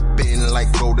popping like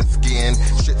golden skin.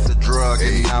 Shit's a drug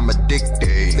and I'm addicted.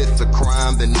 If it's a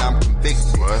crime, then I'm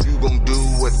convicted. You gon' do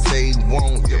what they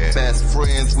want. Your best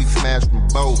friends, we smash them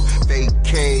both.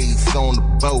 Vacays on the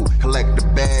boat, collect the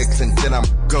bags and then I'm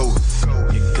ghost.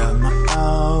 Pick up my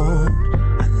phone,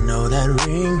 I know that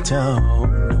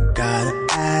ringtone. Don't gotta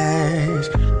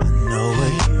ask, I know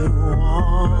what you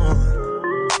want.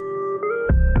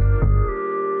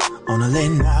 On a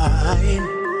late night,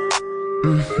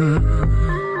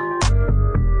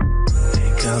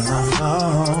 pick up my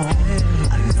phone,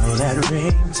 I know that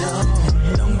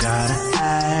ringtone. Don't gotta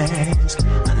ask, I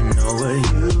know what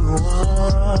you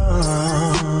want.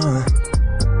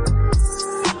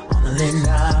 On a late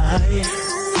night,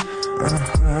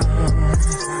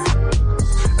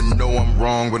 I know I'm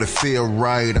wrong, but it feel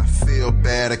right. I feel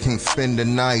bad, I can't spend the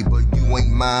night. But you ain't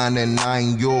mine and I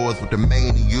ain't yours. With the main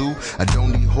of you, I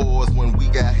don't need whores. When we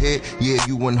got hit, yeah,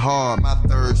 you went hard. My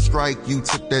third strike, you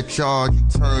took that charge. You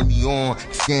turned me on,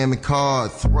 scamming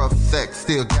cards. Rough sex,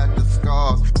 still got the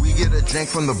scars. We get a drink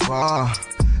from the bar,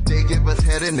 they give us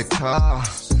head in the car.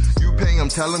 You pay them,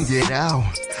 tell them get out.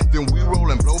 Then we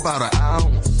roll and blow about an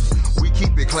ounce. We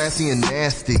keep it classy and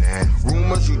nasty.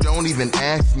 Rumors you don't even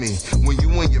ask me. When you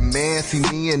and your man see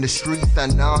me in the streets, I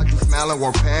nod, you smile and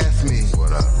walk past me.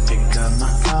 What up? pick up my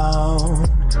phone,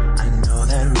 I know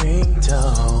that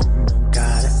ringtone. Don't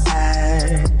gotta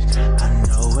ask, I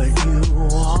know what you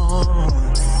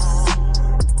want.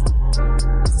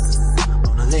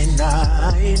 On a late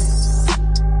night,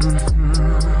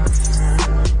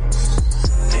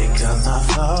 pick up my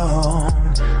phone,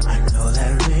 I know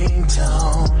that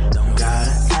ringtone. Don't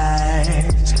gotta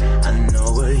ask, I know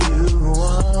what you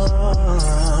want.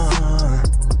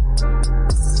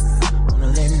 On a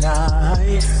late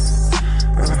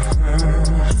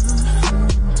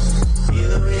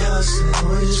Either we hustle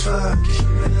or we just fuck. Keep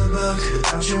it a buck.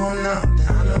 Without you on nothing,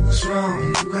 I know what's wrong.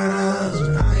 You got a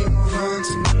husband, I ain't gon' front.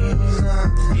 To me it means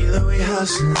nothing. Either we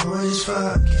hustle or we just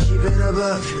fuck. Keep it a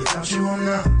buck. Without you on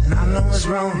nothing, I know what's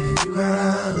wrong. You got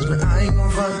a husband, I ain't gon'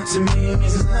 front. To me it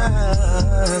means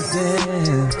nothing.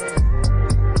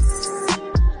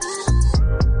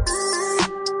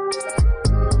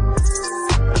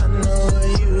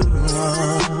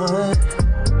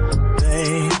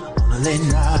 Babe, on a late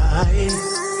night.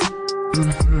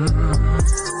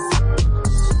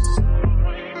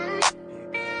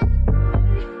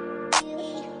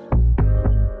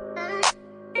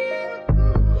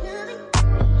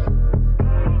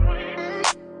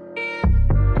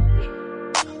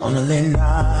 On a late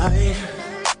night.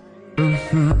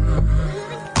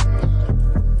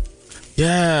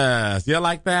 Yes, you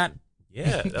like that?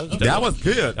 Yeah, that was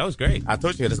good. That was great. I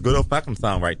told you that's a good old fucking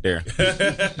song right there.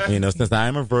 Since I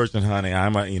am a virgin, honey,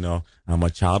 I'm a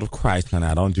child of Christ, honey.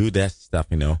 I don't do that stuff,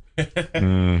 I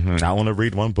want to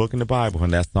read one book in the Bible,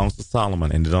 and that's Songs of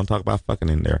Solomon, and they don't talk about fucking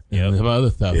in there. Yeah, about other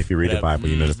stuff. If you read the Bible,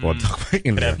 that's what talk about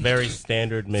in there. That very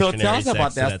standard So missionary tell us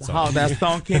about sex that. song. How that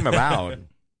song came about. Can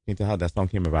you tell how that song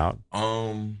came about?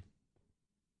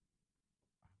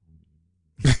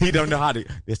 You don't know how to.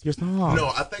 It's your song. No,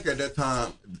 I think at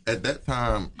that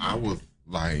time, I was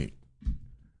like,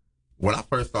 when I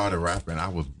first started rapping, I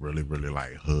was really, really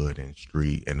like hood and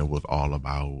street, and it was all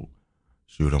about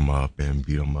shoot 'em up and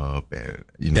beat 'em up, and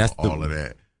all of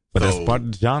that. But So that's part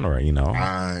of the genre,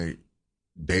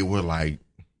 they were like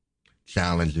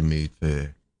challenging me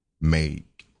to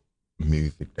make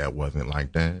music that wasn't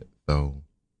like that. So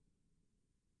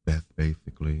that's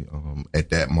basically at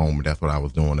that moment, that's what I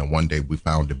was doing. And one day we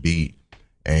found the beat,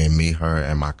 and me, her,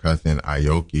 and my cousin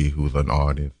Aoki, who's an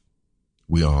artist,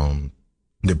 we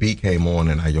the beat came on,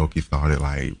 and Aoki started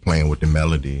like playing with the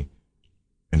melody,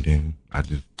 and then I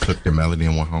just took the melody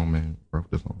and went home and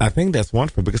wrote the song. I think that's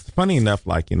wonderful because funny enough,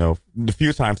 the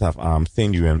few times I've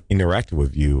seen you and interacted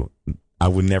with you, I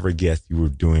would never guess you were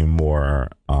doing more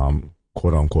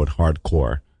quote unquote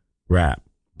hardcore rap.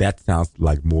 That sounds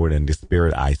like more than the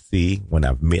spirit I see when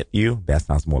I've met you. That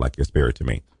sounds more like your spirit to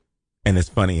me. And it's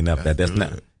funny enough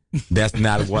that's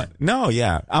not what. No,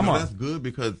 yeah, that's good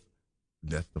because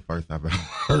that's the first I've ever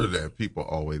heard that. People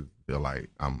always feel like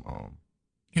I'm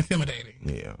intimidating.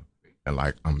 Yeah, and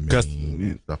like I'm mean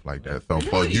and stuff like that. So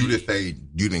for you to say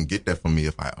you didn't get that from me,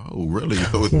 it's like, oh, really?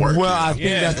 So it's working. Well, I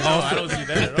think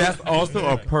that's also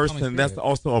a person. That's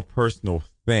also a personal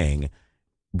thing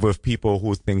with people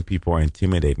who think people are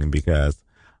intimidating because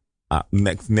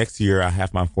next year I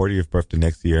have my 40th birthday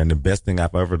next year, and the best thing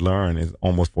I've ever learned is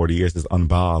almost 40 years is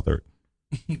unbothered.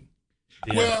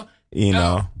 Well,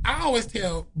 I always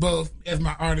tell both as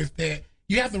my artist that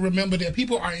you have to remember that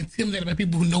people are intimidated by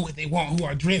people who know what they want, who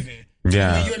are driven.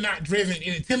 Yeah. When you're not driven, it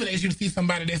intimidates you to see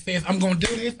somebody that says, I'm going to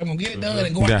do this, I'm going to get it done,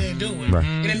 and go out there and do it. Right.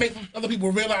 And it makes other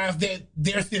people realize that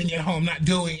they're sitting at home not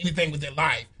doing anything with their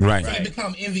life. Right. So they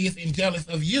become envious and jealous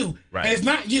of you. Right. And it's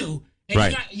not you. And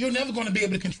Right. you're never going to be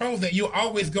able to control that. You'll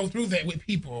always go through that with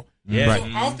people. Yeah. So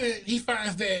often he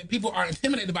finds that people are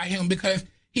intimidated by him because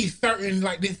he's certain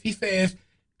like this. He says,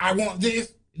 I want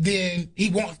this. Then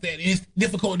he wants that. And it's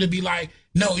difficult to be like,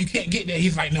 no, you can't get that.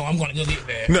 He's like, no, I'm going to go get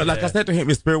that. No, like I said to him,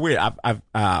 it's very weird.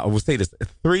 I will say this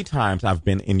 3 times I've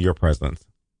been in your presence,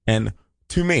 and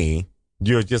to me,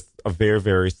 you're just a very,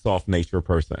 very soft natured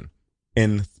person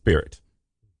in spirit.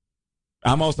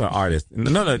 I'm also an artist.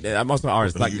 No, I'm also an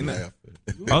artist. Like,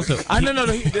 also,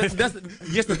 that's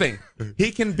just the thing.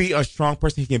 He can be a strong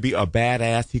person. He can be a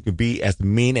badass. He can be as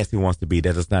mean as he wants to be.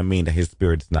 That does not mean that his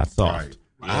spirit is not soft. Right.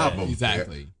 Yeah,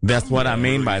 exactly. That's what I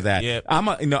mean by that. Yeah. I'm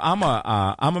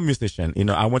a musician.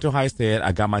 I went to High State.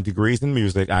 I got my degrees in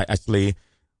music. I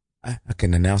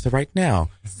can announce it right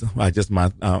now. So I just my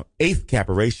 8th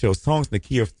cabaret show, songs in the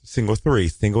key of single 3,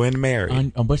 single and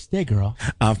married. On which day, girl?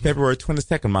 February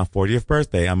 22nd, my 40th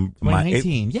birthday. I'm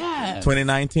 2019. Yeah.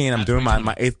 2019. I'm doing my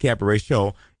 8th cabaret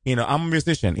show. I'm a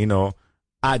musician.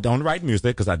 I don't write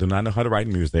music because I do not know how to write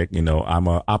music. I'm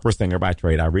an opera singer by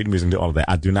trade. I read music and do all of that.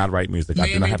 I do not write music. I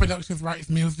do not have Productions writes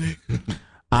music.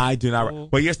 I do not.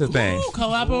 But here's the thing. Ooh,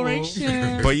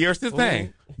 collaboration. But here's the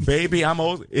thing. Baby, I'm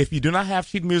old. If you do not have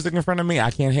sheet music in front of me, I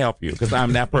can't help you because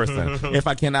I'm that person. If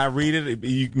I cannot read it,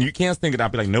 you can't sing it. I'll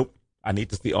be like, nope. I need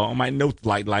to see all my notes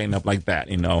lighting up like that,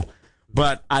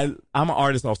 But I'm an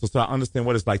artist also, so I understand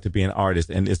what it's like to be an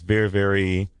artist, and it's very,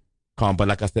 very calm. But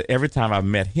like I said, every time I've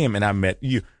met him and I met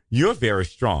you, you're very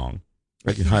strong.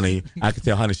 Like, honey, I can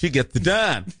tell, honey, she gets it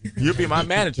done. You'll be my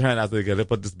manager, honey. I said, let's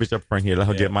put this bitch up front here. Let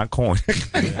her get my coin.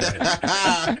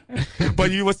 But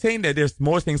you were saying that there's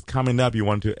more things coming up. You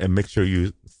wanted to make sure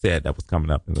you said that was coming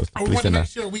up. We want to make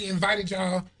sure we invited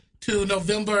y'all to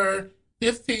November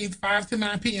 15th, 5 to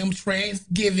 9 p.m.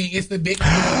 Transgiving. It's the big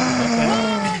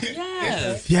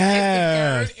Yes. It's the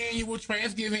third annual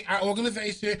Transgiving, our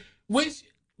organization, which,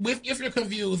 if you're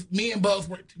confused, me and Buzz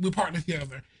we partner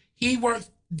together. He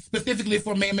works specifically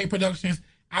for Man Made Productions.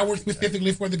 I work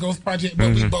specifically for the Ghost Project,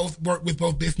 but we both work with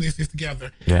both businesses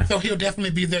together. Yeah. So he'll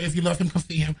definitely be there. If you love him, come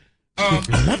see him.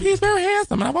 He's very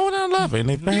handsome, and I've always loved him.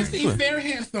 He's very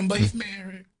handsome, but he's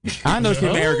married. I know she's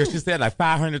married because she said like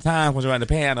 500 times when she was on the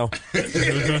panel.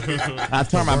 I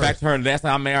turned my back to her, and that's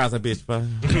how I'm married. I was a bitch.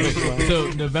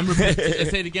 So November 15th,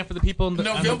 say it again for the people.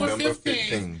 November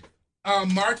 15th,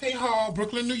 Marte Hall,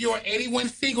 Brooklyn, New York, 81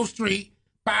 Siegel Street,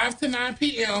 5 to 9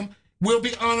 p.m. We'll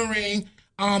be honoring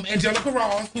Angelica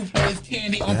Ross, who plays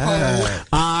Candy on Pole.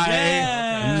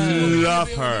 I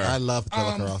love her. I love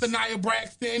Angelica Ross. Sanaya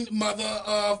Braxton, mother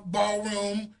of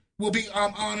Ballroom, will be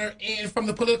honored. And from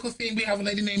the political scene, we have a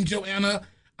lady named Joanna.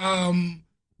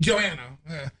 Joanna.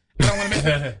 I don't want to mess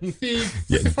up.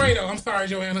 Sifredo. I'm sorry,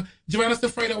 Joanna. Joanna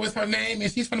Sifredo is her name,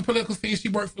 and she's from the political scene. She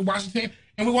works in Washington,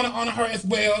 and we want to honor her as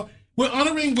well. We're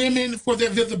honoring women for their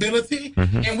visibility,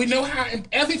 and we know how,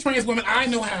 as a trans woman, I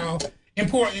know how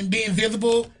important being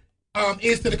visible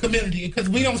is to the community, because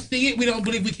we don't see it, we don't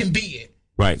believe we can be it.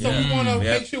 Right. So we want to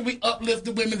make sure we uplift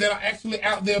the women that are actually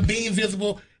out there being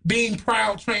visible, being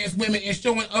proud trans women, and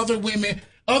showing other women,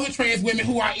 other trans women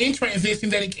who are in transition,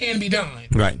 that it can be done.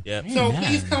 Right. Yeah. So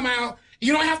please come out.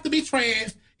 You don't have to be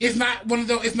trans. It's not one of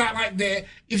those. It's not like that.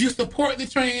 If you support the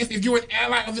trans, if you're an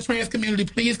ally of the trans community,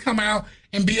 please come out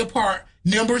and be a part.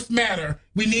 Numbers matter.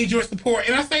 We need your support.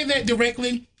 And I say that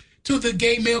directly to the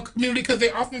gay male community, because they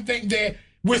often think that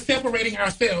we're separating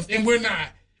ourselves, and we're not.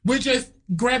 We're just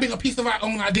grabbing a piece of our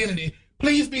own identity.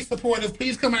 Please be supportive.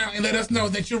 Please come out and let us know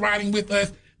that you're riding with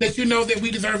us, that you know that we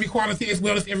deserve equality as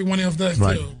well as everyone else does,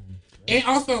 too. And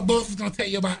also, Buzz is going to tell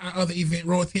you about our other event,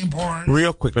 Royalty and Barnes.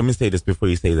 Real quick, let me say this before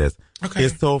you say this. Okay.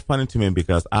 It's so funny to me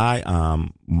because I,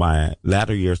 my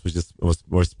latter years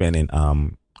were spent in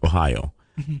Ohio.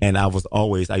 And I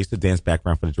used to dance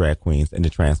background for the drag queens and the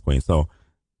trans queens. So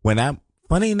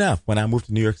funny enough, when I moved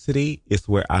to New York City, it's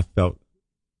where I felt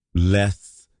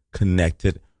less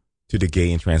connected to the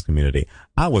gay and trans community.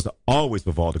 I was always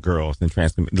with all the girls in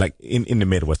trans, like in the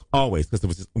Midwest, always,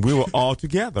 because we were all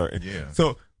together. Yeah.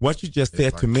 So what you just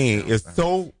said to me is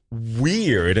so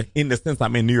weird in the sense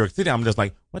I'm in New York City. I'm just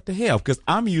like, what the hell? Because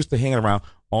I'm used to hanging around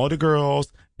all the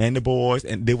girls and the boys,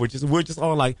 and we're just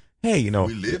all like, hey, you know,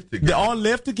 we live together. They all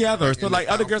live together. Like so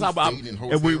like other girls,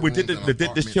 and we did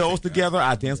the shows together.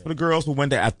 I danced for the girls. We went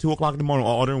there at 2:00 in the morning,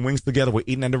 ordering wings together. We're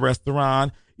eating at the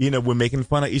restaurant. You know, we're making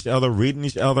fun of each other, reading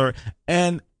each other.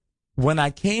 And when I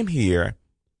came here,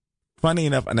 funny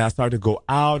enough, and I started to go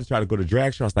out, try to go to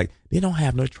drag shows, I was like, they don't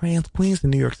have no trans queens in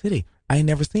New York City. I ain't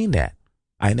never seen that.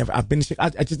 I've been,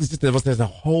 there's a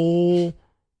whole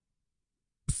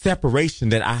separation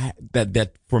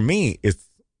that for me is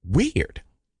weird.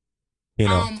 You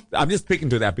know, I'm just speaking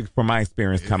to that from my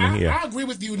experience coming here. I agree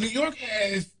with you. New York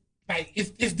has, like,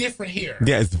 it's different here.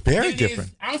 Yeah, it's very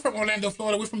different. I'm from Orlando,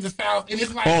 Florida. We're from the South, and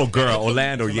it's like, oh, girl,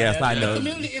 Orlando, yes, I know. The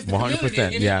community is the 100%, community,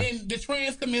 and, yeah. and the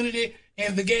trans community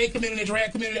and the gay community,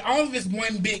 drag community, all of it's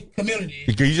one big community.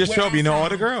 You just show up, you know all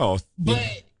the girls. But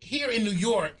here in New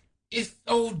York, it's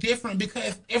so different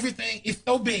because everything is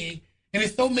so big and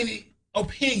there's so many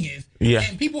opinions. Yeah.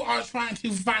 And people are trying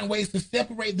to find ways to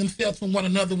separate themselves from one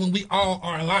another when we all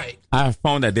are alike. I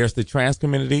found that there's the trans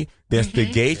community, there's the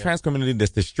gay trans community,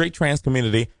 there's the straight trans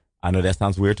community. I know that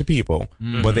sounds weird to people,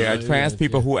 but there are trans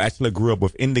people who actually grew up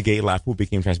within the gay life who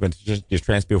became trans, but there's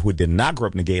trans people who did not grow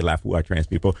up in the gay life who are trans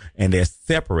people, and they're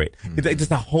separate. It's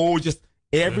just a whole,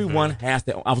 everyone has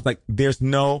that. I was like,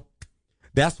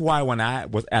 that's why when I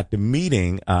was at the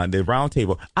meeting, the round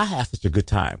table, I had such a good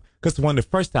time. Because the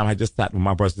first time I just sat with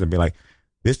my brothers and be like,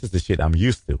 this is the shit I'm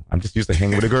used to. I'm just used to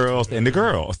hanging with the girls and the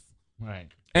girls. Right.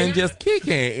 And just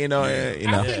kicking, you know.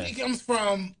 I think it comes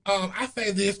from, I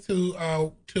say this to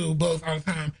Buzz all the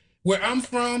time, where I'm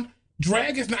from,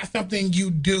 drag is not something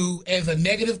you do as a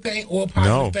negative thing or a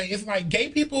positive thing. It's like gay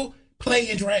people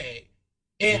play in drag.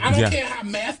 And I don't care how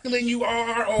masculine you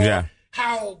are or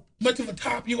how much of a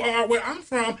top you are. Where I'm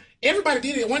from, everybody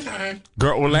did it at one time.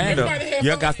 Girl, Orlando,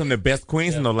 you got some of the best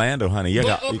queens in Orlando, honey.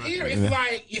 But up here, it's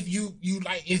like if you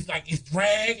like, it's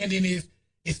drag, and then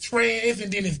it's trans,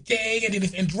 and then it's gay, and then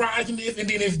it's androgynous, and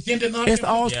then it's gender non. It's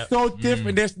all so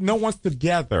different. There's no one's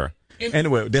together.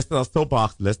 Anyway, this is a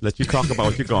soapbox. Let's let you talk about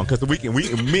what you're going, because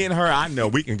me and her, I know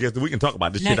we can talk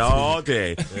about this shit all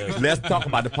day. Let's talk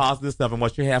about the positive stuff and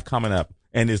what you have coming up.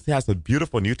 And it has a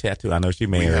beautiful new tattoo. I know she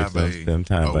made it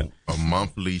a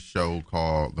monthly show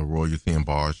called the Royalty and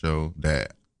Bar Show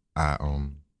that I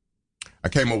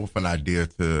came up with an idea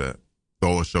to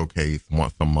throw a showcase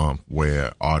once a month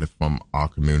where artists from our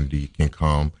community can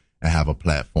come and have a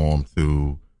platform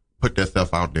to put their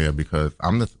stuff out there, because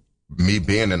me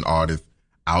being an artist,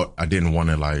 I didn't want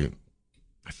to like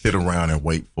sit around and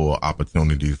wait for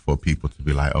opportunities for people to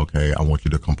be like, okay, I want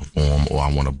you to come perform or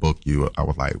I want to book you. I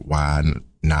was like, why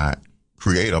not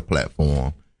create a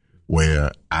platform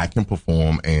where I can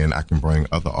perform and I can bring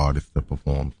other artists to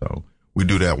perform? So we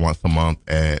do that once a month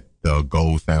at the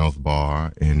Gold Sounds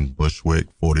Bar in Bushwick,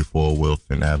 44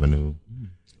 Wilson Avenue.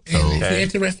 So, and if you're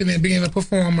interested in being a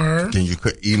performer, then you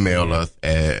could email us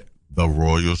at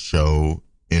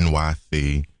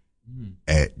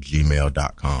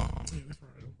theroyalshow@gmail.com.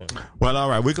 Well, all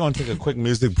right. We're going to take a quick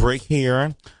music break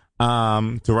here.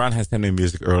 Duran has sent me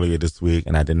music earlier this week,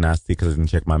 and I did not see because I didn't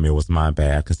check my mail. It was my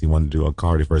bad because he wanted to do a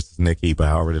Cardi versus Nicki, but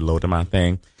I already loaded my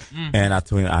thing. And I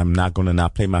told him I'm not going to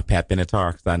not play my Pat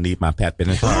Benatar because I need my Pat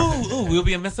Benatar. Ooh, we'll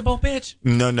be invincible, bitch.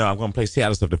 No, I'm going to play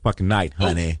Shadows of the fucking Night,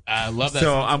 honey. I love that. So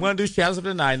song. I'm going to do Shadows of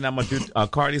the Night, and I'm going to do a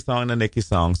Cardi song and a Nicki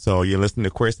song. So you're listening to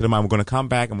Queer State of Mind. We're going to come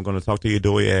back, and we're going to talk to you,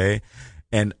 Doye,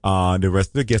 and the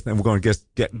rest of the guests, and we're going to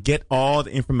get all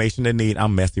the information they need.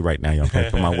 I'm messy right now, y'all. Okay,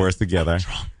 put my words together.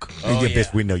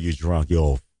 Bitch, we know you're drunk.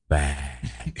 You're fat.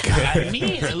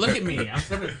 Look at me.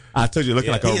 I told you,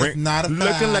 looking like a ring. Not a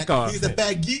looking like a. He's a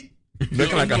fat geek.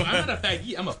 Looking like I'm not a fat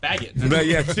geek. I'm a faggot. But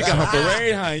yeah, she got her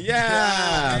parade, huh?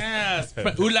 Yes.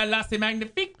 Ooh la la, c'est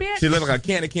magnifique, bitch. She looked like a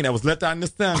candy cane that was left out in the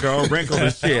sun, girl. Wrinkled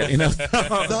and shit, you know.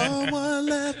 Someone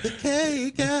left the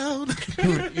cake out.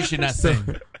 You should not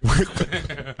sing.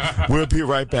 We'll be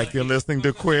right back. You're listening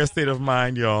to Queer State of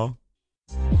Mind, y'all.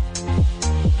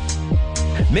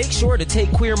 Make sure to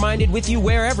take Queer Minded with you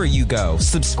wherever you go.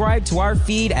 Subscribe to our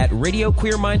feed at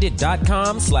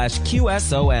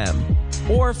radioqueerminded.com/QSOM.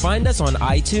 Or find us on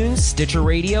iTunes, Stitcher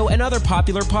Radio, and other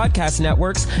popular podcast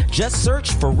networks. Just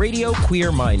search for Radio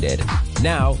Queer Minded.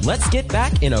 Now, let's get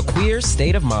back in a queer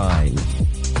state of mind.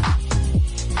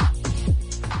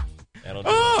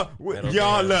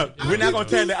 Y'all look, we're not gonna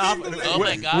tell the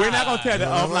we're not gonna tell the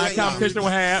offline competition we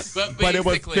had, but it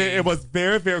was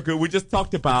very, very good. We just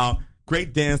talked about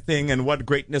great dancing and what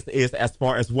greatness is, as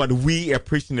far as what we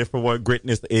appreciate for what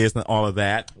greatness is and all of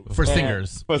that. For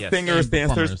singers. Singers,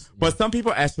 dancers. But some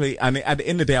people actually, I mean, at the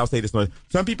end of the day, I'll say this much.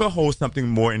 Some people hold something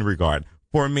more in regard.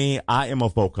 For me, I am a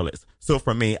vocalist. So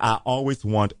for me, I always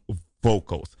want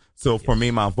vocals. So for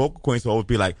me, my vocal queens will always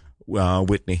be like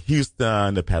Whitney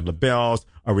Houston, the Patti LaBelle's,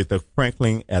 Aretha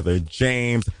Franklin, Heather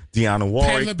James, Dionne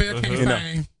Warwick. Patti LaBelle can't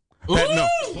sing.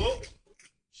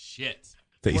 Shit.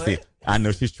 So you see, I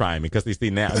know she's trying me because you see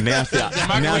now she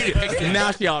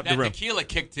out the room. Tequila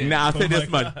kicked in. Now I say this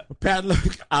much,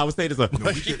 I would say this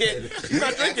much. She's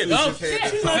not drinking. Oh shit!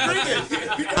 She's not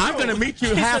drinking. I'm gonna meet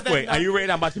you halfway. Are you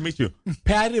ready? I'm about to meet you.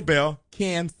 Patti LaBelle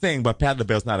can sing, but Patti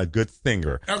LaBelle's not a good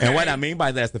singer. Okay. And what I mean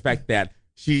by that is the fact that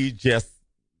she just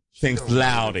sings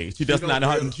loudly. She does not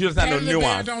know. She does not know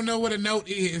nuance. I don't know what a note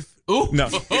is. Ooh. No,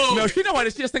 she know what it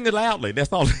is. She just singing loudly.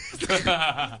 That's all.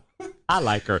 I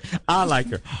like her.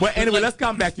 Well, anyway, let's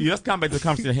come back to you. Let's come back to the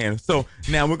conversation at hand. So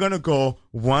now we're going to go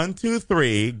 1, 2,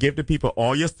 3. Give the people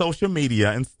all your social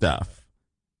media and stuff,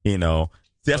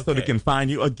 just so they can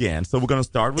find you again. So we're going to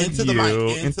start with into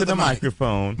the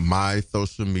microphone. My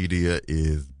social media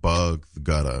is Bugs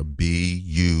Gutter,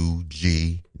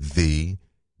 BUGZGUTTA,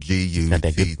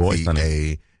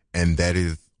 and that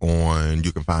is on.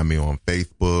 You can find me on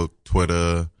Facebook,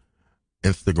 Twitter,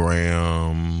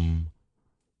 Instagram,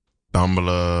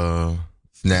 Tumblr,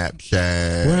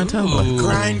 Snapchat,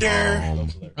 Grindr,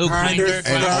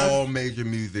 and all major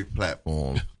music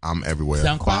platforms. I'm everywhere.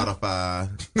 SoundCloud? Spotify.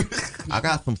 I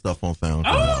got some stuff on SoundCloud.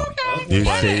 Oh, okay. You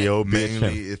say your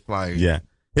mainly it's like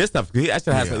his stuff. He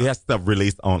actually has stuff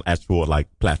released on actual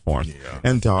platforms. Yeah.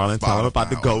 And darling, tell him about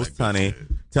the Ghost, honey.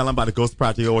 Tell him about the Ghost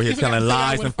Project over here telling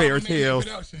lies and fairy tales.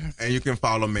 And you can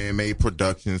follow Man Made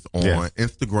Productions on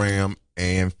Instagram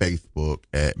and Facebook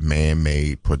at Man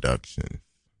Made Productions.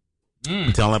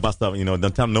 Tell them about stuff, don't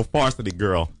tell them no varsity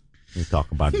girl. You talk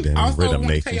about the also, Rhythm I want to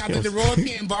Nation. tell y'all that the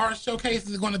Royalty and Bar Showcase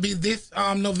is going to be this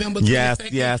November 22nd.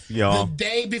 Yes, y'all. The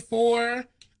day before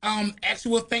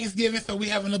actual Thanksgiving, so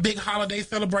we're having a big holiday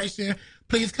celebration.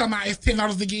 Please come out. It's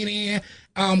 $10 to get in.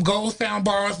 Gold Sound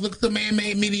Bars. Look to Man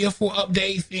Made Media for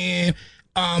updates and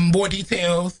more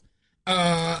details.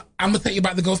 I'm going to tell you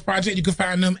about the Ghost Project. You can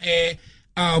find them at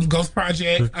Ghost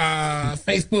Project,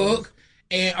 Facebook,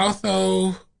 and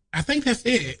also I think that's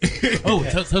it. Tell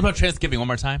about Transgiving one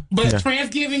more time. But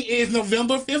Transgiving is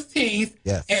November 15th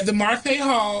at the Marte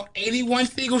Hall, 81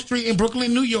 Siegel Street in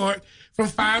Brooklyn, New York, from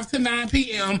 5 to 9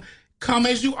 p.m. Come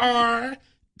as you are.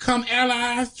 Come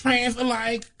allies, trans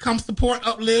alike. Come support,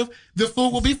 uplift. The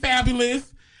food will be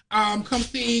fabulous. Come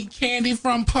see Candy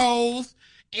from Pose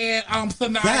and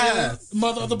Sanaya,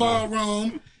 Mother of the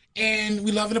Ballroom. And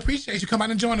we love and appreciate you. Come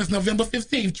out and join us November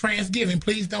 15th, Transgiving.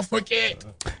 Please don't forget.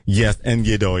 Yes, and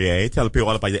Yedoye. Tell the people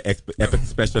all about your epic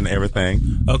special and everything.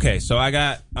 Okay, so I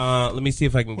got, let me see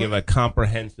if I can give a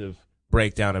comprehensive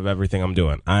breakdown of everything I'm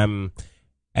doing. I'm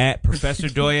at Professor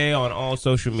Doye on all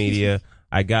social media.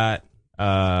 I got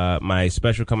my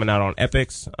special coming out on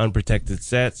Epix, Unprotected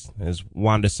Sets, as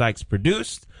Wanda Sykes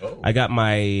produced. I got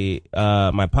my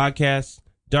my podcast,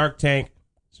 Dark Tank,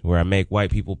 where I make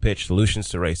white people pitch solutions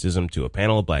to racism to a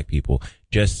panel of black people,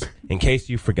 just in case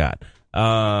you forgot.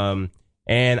 And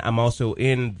I'm also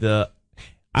in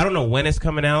I don't know when it's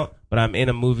coming out, but I'm in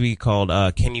a movie called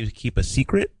Can You Keep a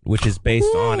Secret, which is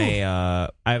based on I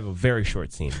have a very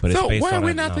short scene, but it's based on. So why are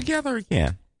we not together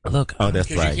again? Look,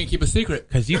 that's right. You can't keep a secret.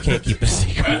 Because you can't keep a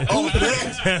secret. Who's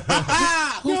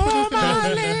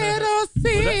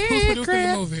producing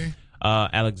the movie?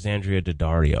 Alexandria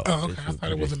Daddario. Oh, okay. I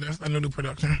thought it was a new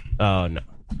production. Oh, no.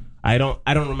 I don't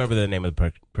remember the name of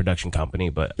the production company,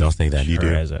 but don't say that. You do.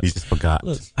 You just forgot.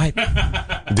 Look,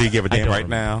 do you give a damn right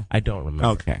now? I don't remember.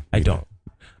 Okay. I don't.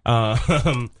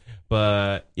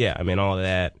 But yeah, I mean all of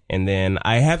that, and then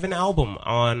I have an album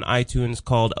on iTunes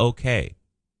called Okay.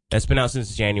 That's been out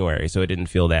since January, so it didn't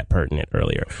feel that pertinent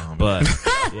earlier. But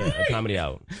yeah, a comedy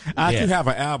album. I do have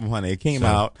an album, honey. It came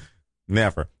out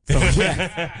never.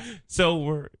 So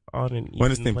we're on an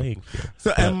even playing field.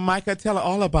 So, and Micah, tell her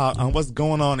all about what's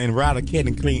going on in Rowdy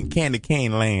Candy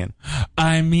Cane land.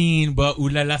 I mean, but ooh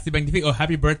la la, si magnifique. Oh,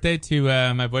 happy birthday to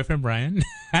my boyfriend Brian.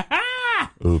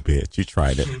 Ooh, bitch, you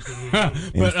tried it.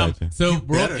 But so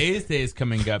World AIDS Day is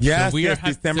coming up. Yes, so we are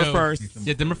December 1st.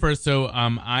 Yeah, December 1st. So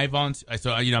I volunteer.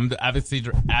 So I'm the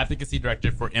advocacy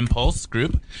director for Impulse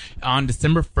Group. On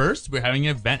December 1st, we're having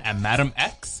an event at Madam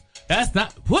X. That's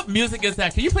not what music is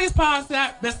that? Can you please pause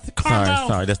that, Mr. Carmel?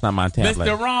 Sorry, that's not my tablet.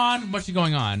 Mr. Ron, what's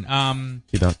going on?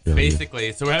 You don't really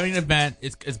basically. So we're having an event.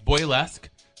 It's Boylesque.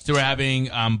 So we're having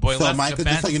Boylesque. So, Micah, event.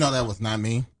 just so you know, that was not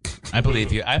me. I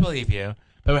believe you.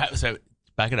 But so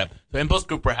back it up. So Impulse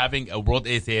Group, we're having a World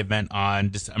AIDS Day event on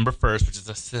December 1st, which is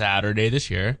a Saturday this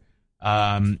year.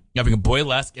 Having a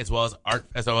Boylesque as well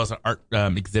as an art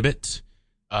exhibit.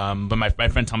 But my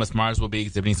friend Thomas Mars will be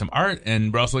exhibiting some art,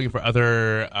 and we're also looking for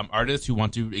other artists who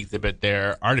want to exhibit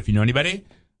their art if you know anybody.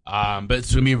 But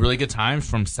it's going to be a really good time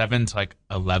from 7 to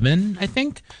 11, I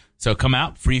think. So come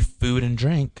out, free food and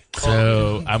drink.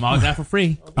 So I'm all that for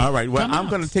free. All right. Well, I'm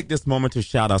going to take this moment to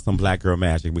shout out some Black Girl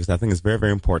Magic because I think it's very,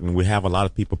 very important. We have a lot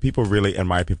of people really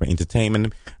admire people in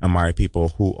entertainment, admire people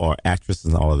who are actresses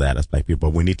and all of that as Black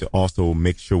people. But we need to also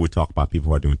make sure we talk about people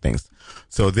who are doing things.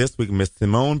 So this week, Miss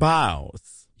Simone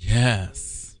Biles.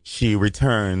 Yes. She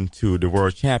returned to the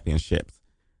World Championships.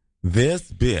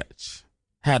 This bitch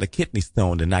had a kidney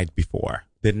stone the night before,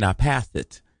 did not pass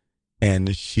it.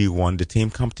 And she won the team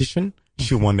competition.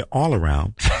 She won the all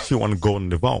around. She won gold in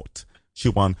the vault. She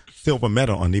won silver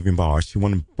medal on even bars. She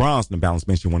won bronze in the balance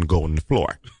beam. She won gold on the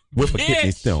floor with a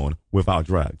kidney stone without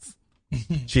drugs.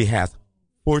 She has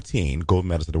 14 gold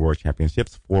medals at the World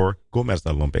Championships, 4 gold medals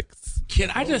at the Olympics. Can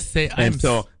I just say,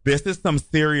 so this is some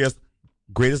serious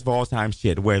greatest of all time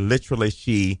shit where literally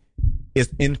she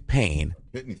is in pain.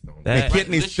 The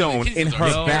kidney stone in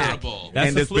her back.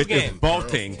 And this bitch is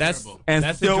vaulting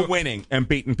and still winning and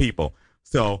beating people.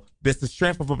 So this is the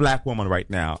strength of a Black woman right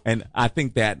now. And I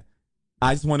think that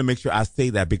I just want to make sure I say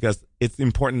that because it's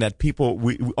important that people,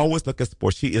 we always look at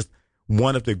sports. She is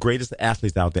one of the greatest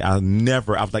athletes out there. I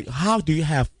was like, how do you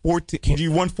have 14?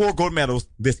 You won 4 gold medals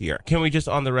this year. Can we just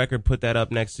on the record put that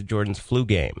up next to Jordan's flu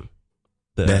game?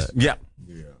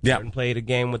 Jordan played a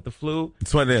game with the flu.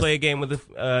 That's what it is. Play a game with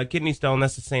the kidney stone.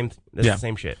 That's the same. That's the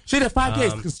same shit. She did 5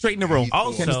 days straight in a row.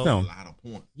 Also, kidney stone. A lot of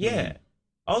points. Yeah.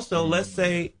 Also, let's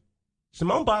say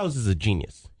Simone Biles is a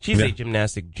genius. She's a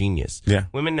gymnastic genius. Yeah.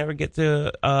 Women never get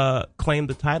to claim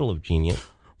the title of genius.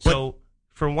 So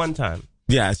for one time.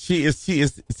 Yeah, she is.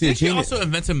 Did she also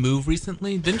invent a move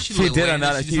recently? Didn't she? She did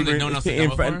another. She no one else had done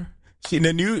before?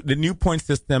 The new point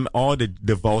system, all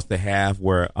the vaults they have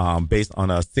were based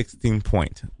on a 16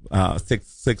 point,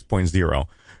 6.0.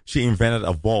 She invented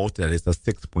a vault that is a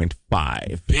 6.5.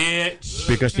 Bitch.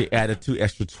 Because she added 2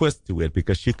 extra twists to it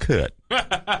because she could.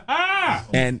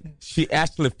 And she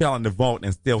actually fell in the vote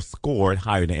and still scored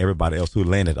higher than everybody else who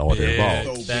landed all their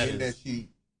votes. So being that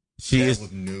she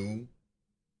was new,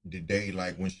 did they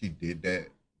like when she did that?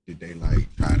 Did they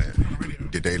like try to?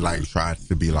 Did they like try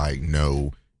to be like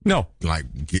no, like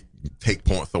take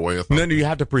points away or something? No, you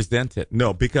have to present it.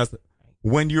 No, because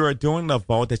when you're doing the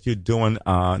vote that you're doing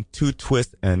 2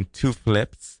 twists and 2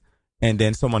 flips, and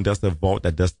then someone does a vote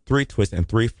that does 3 twists and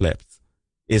 3 flips,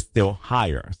 it's still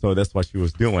higher. So that's what she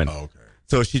was doing. Oh, okay.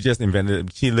 So she just invented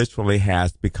it. She literally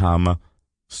has become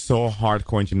so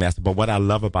hardcore in gymnastics. But what I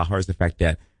love about her is the fact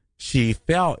that she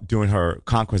felt during her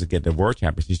conquest to get the world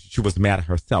championship, she was mad at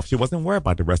herself. She wasn't worried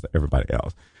about the rest of everybody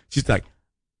else. She's like,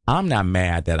 I'm not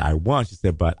mad that I won. She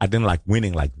said, but I didn't like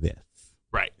winning like this.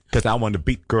 Right. Because I want to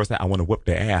beat girls that I want to whip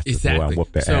their ass. Exactly. I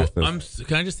whoop their asses.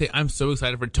 Can I just say, I'm so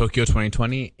excited for Tokyo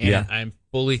 2020. And I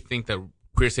fully think that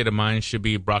Queer State of Mind should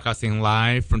be broadcasting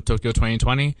live from Tokyo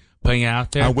 2020, putting it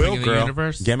out there. I will, girl. girl. The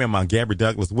universe. Get me my Gabby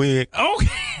Douglas wig. Okay.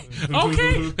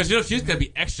 Because she's going to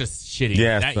be extra shitty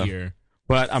that year.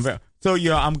 But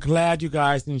I'm glad you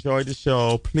guys enjoyed the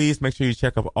show. Please make sure you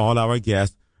check out all our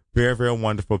guests. Very, very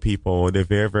wonderful people. They're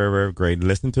very, very, very great.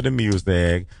 Listen to the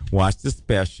music, watch the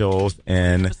specials,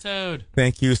 and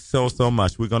thank you so, so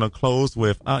much. We're going to close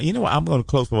with, you know what? I'm going to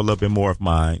close with a little bit more of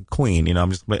my queen. You know,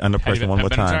 I'm just under pressure one more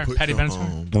time. Patty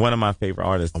Benatar. One of my favorite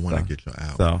artists. I want to get your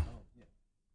album. So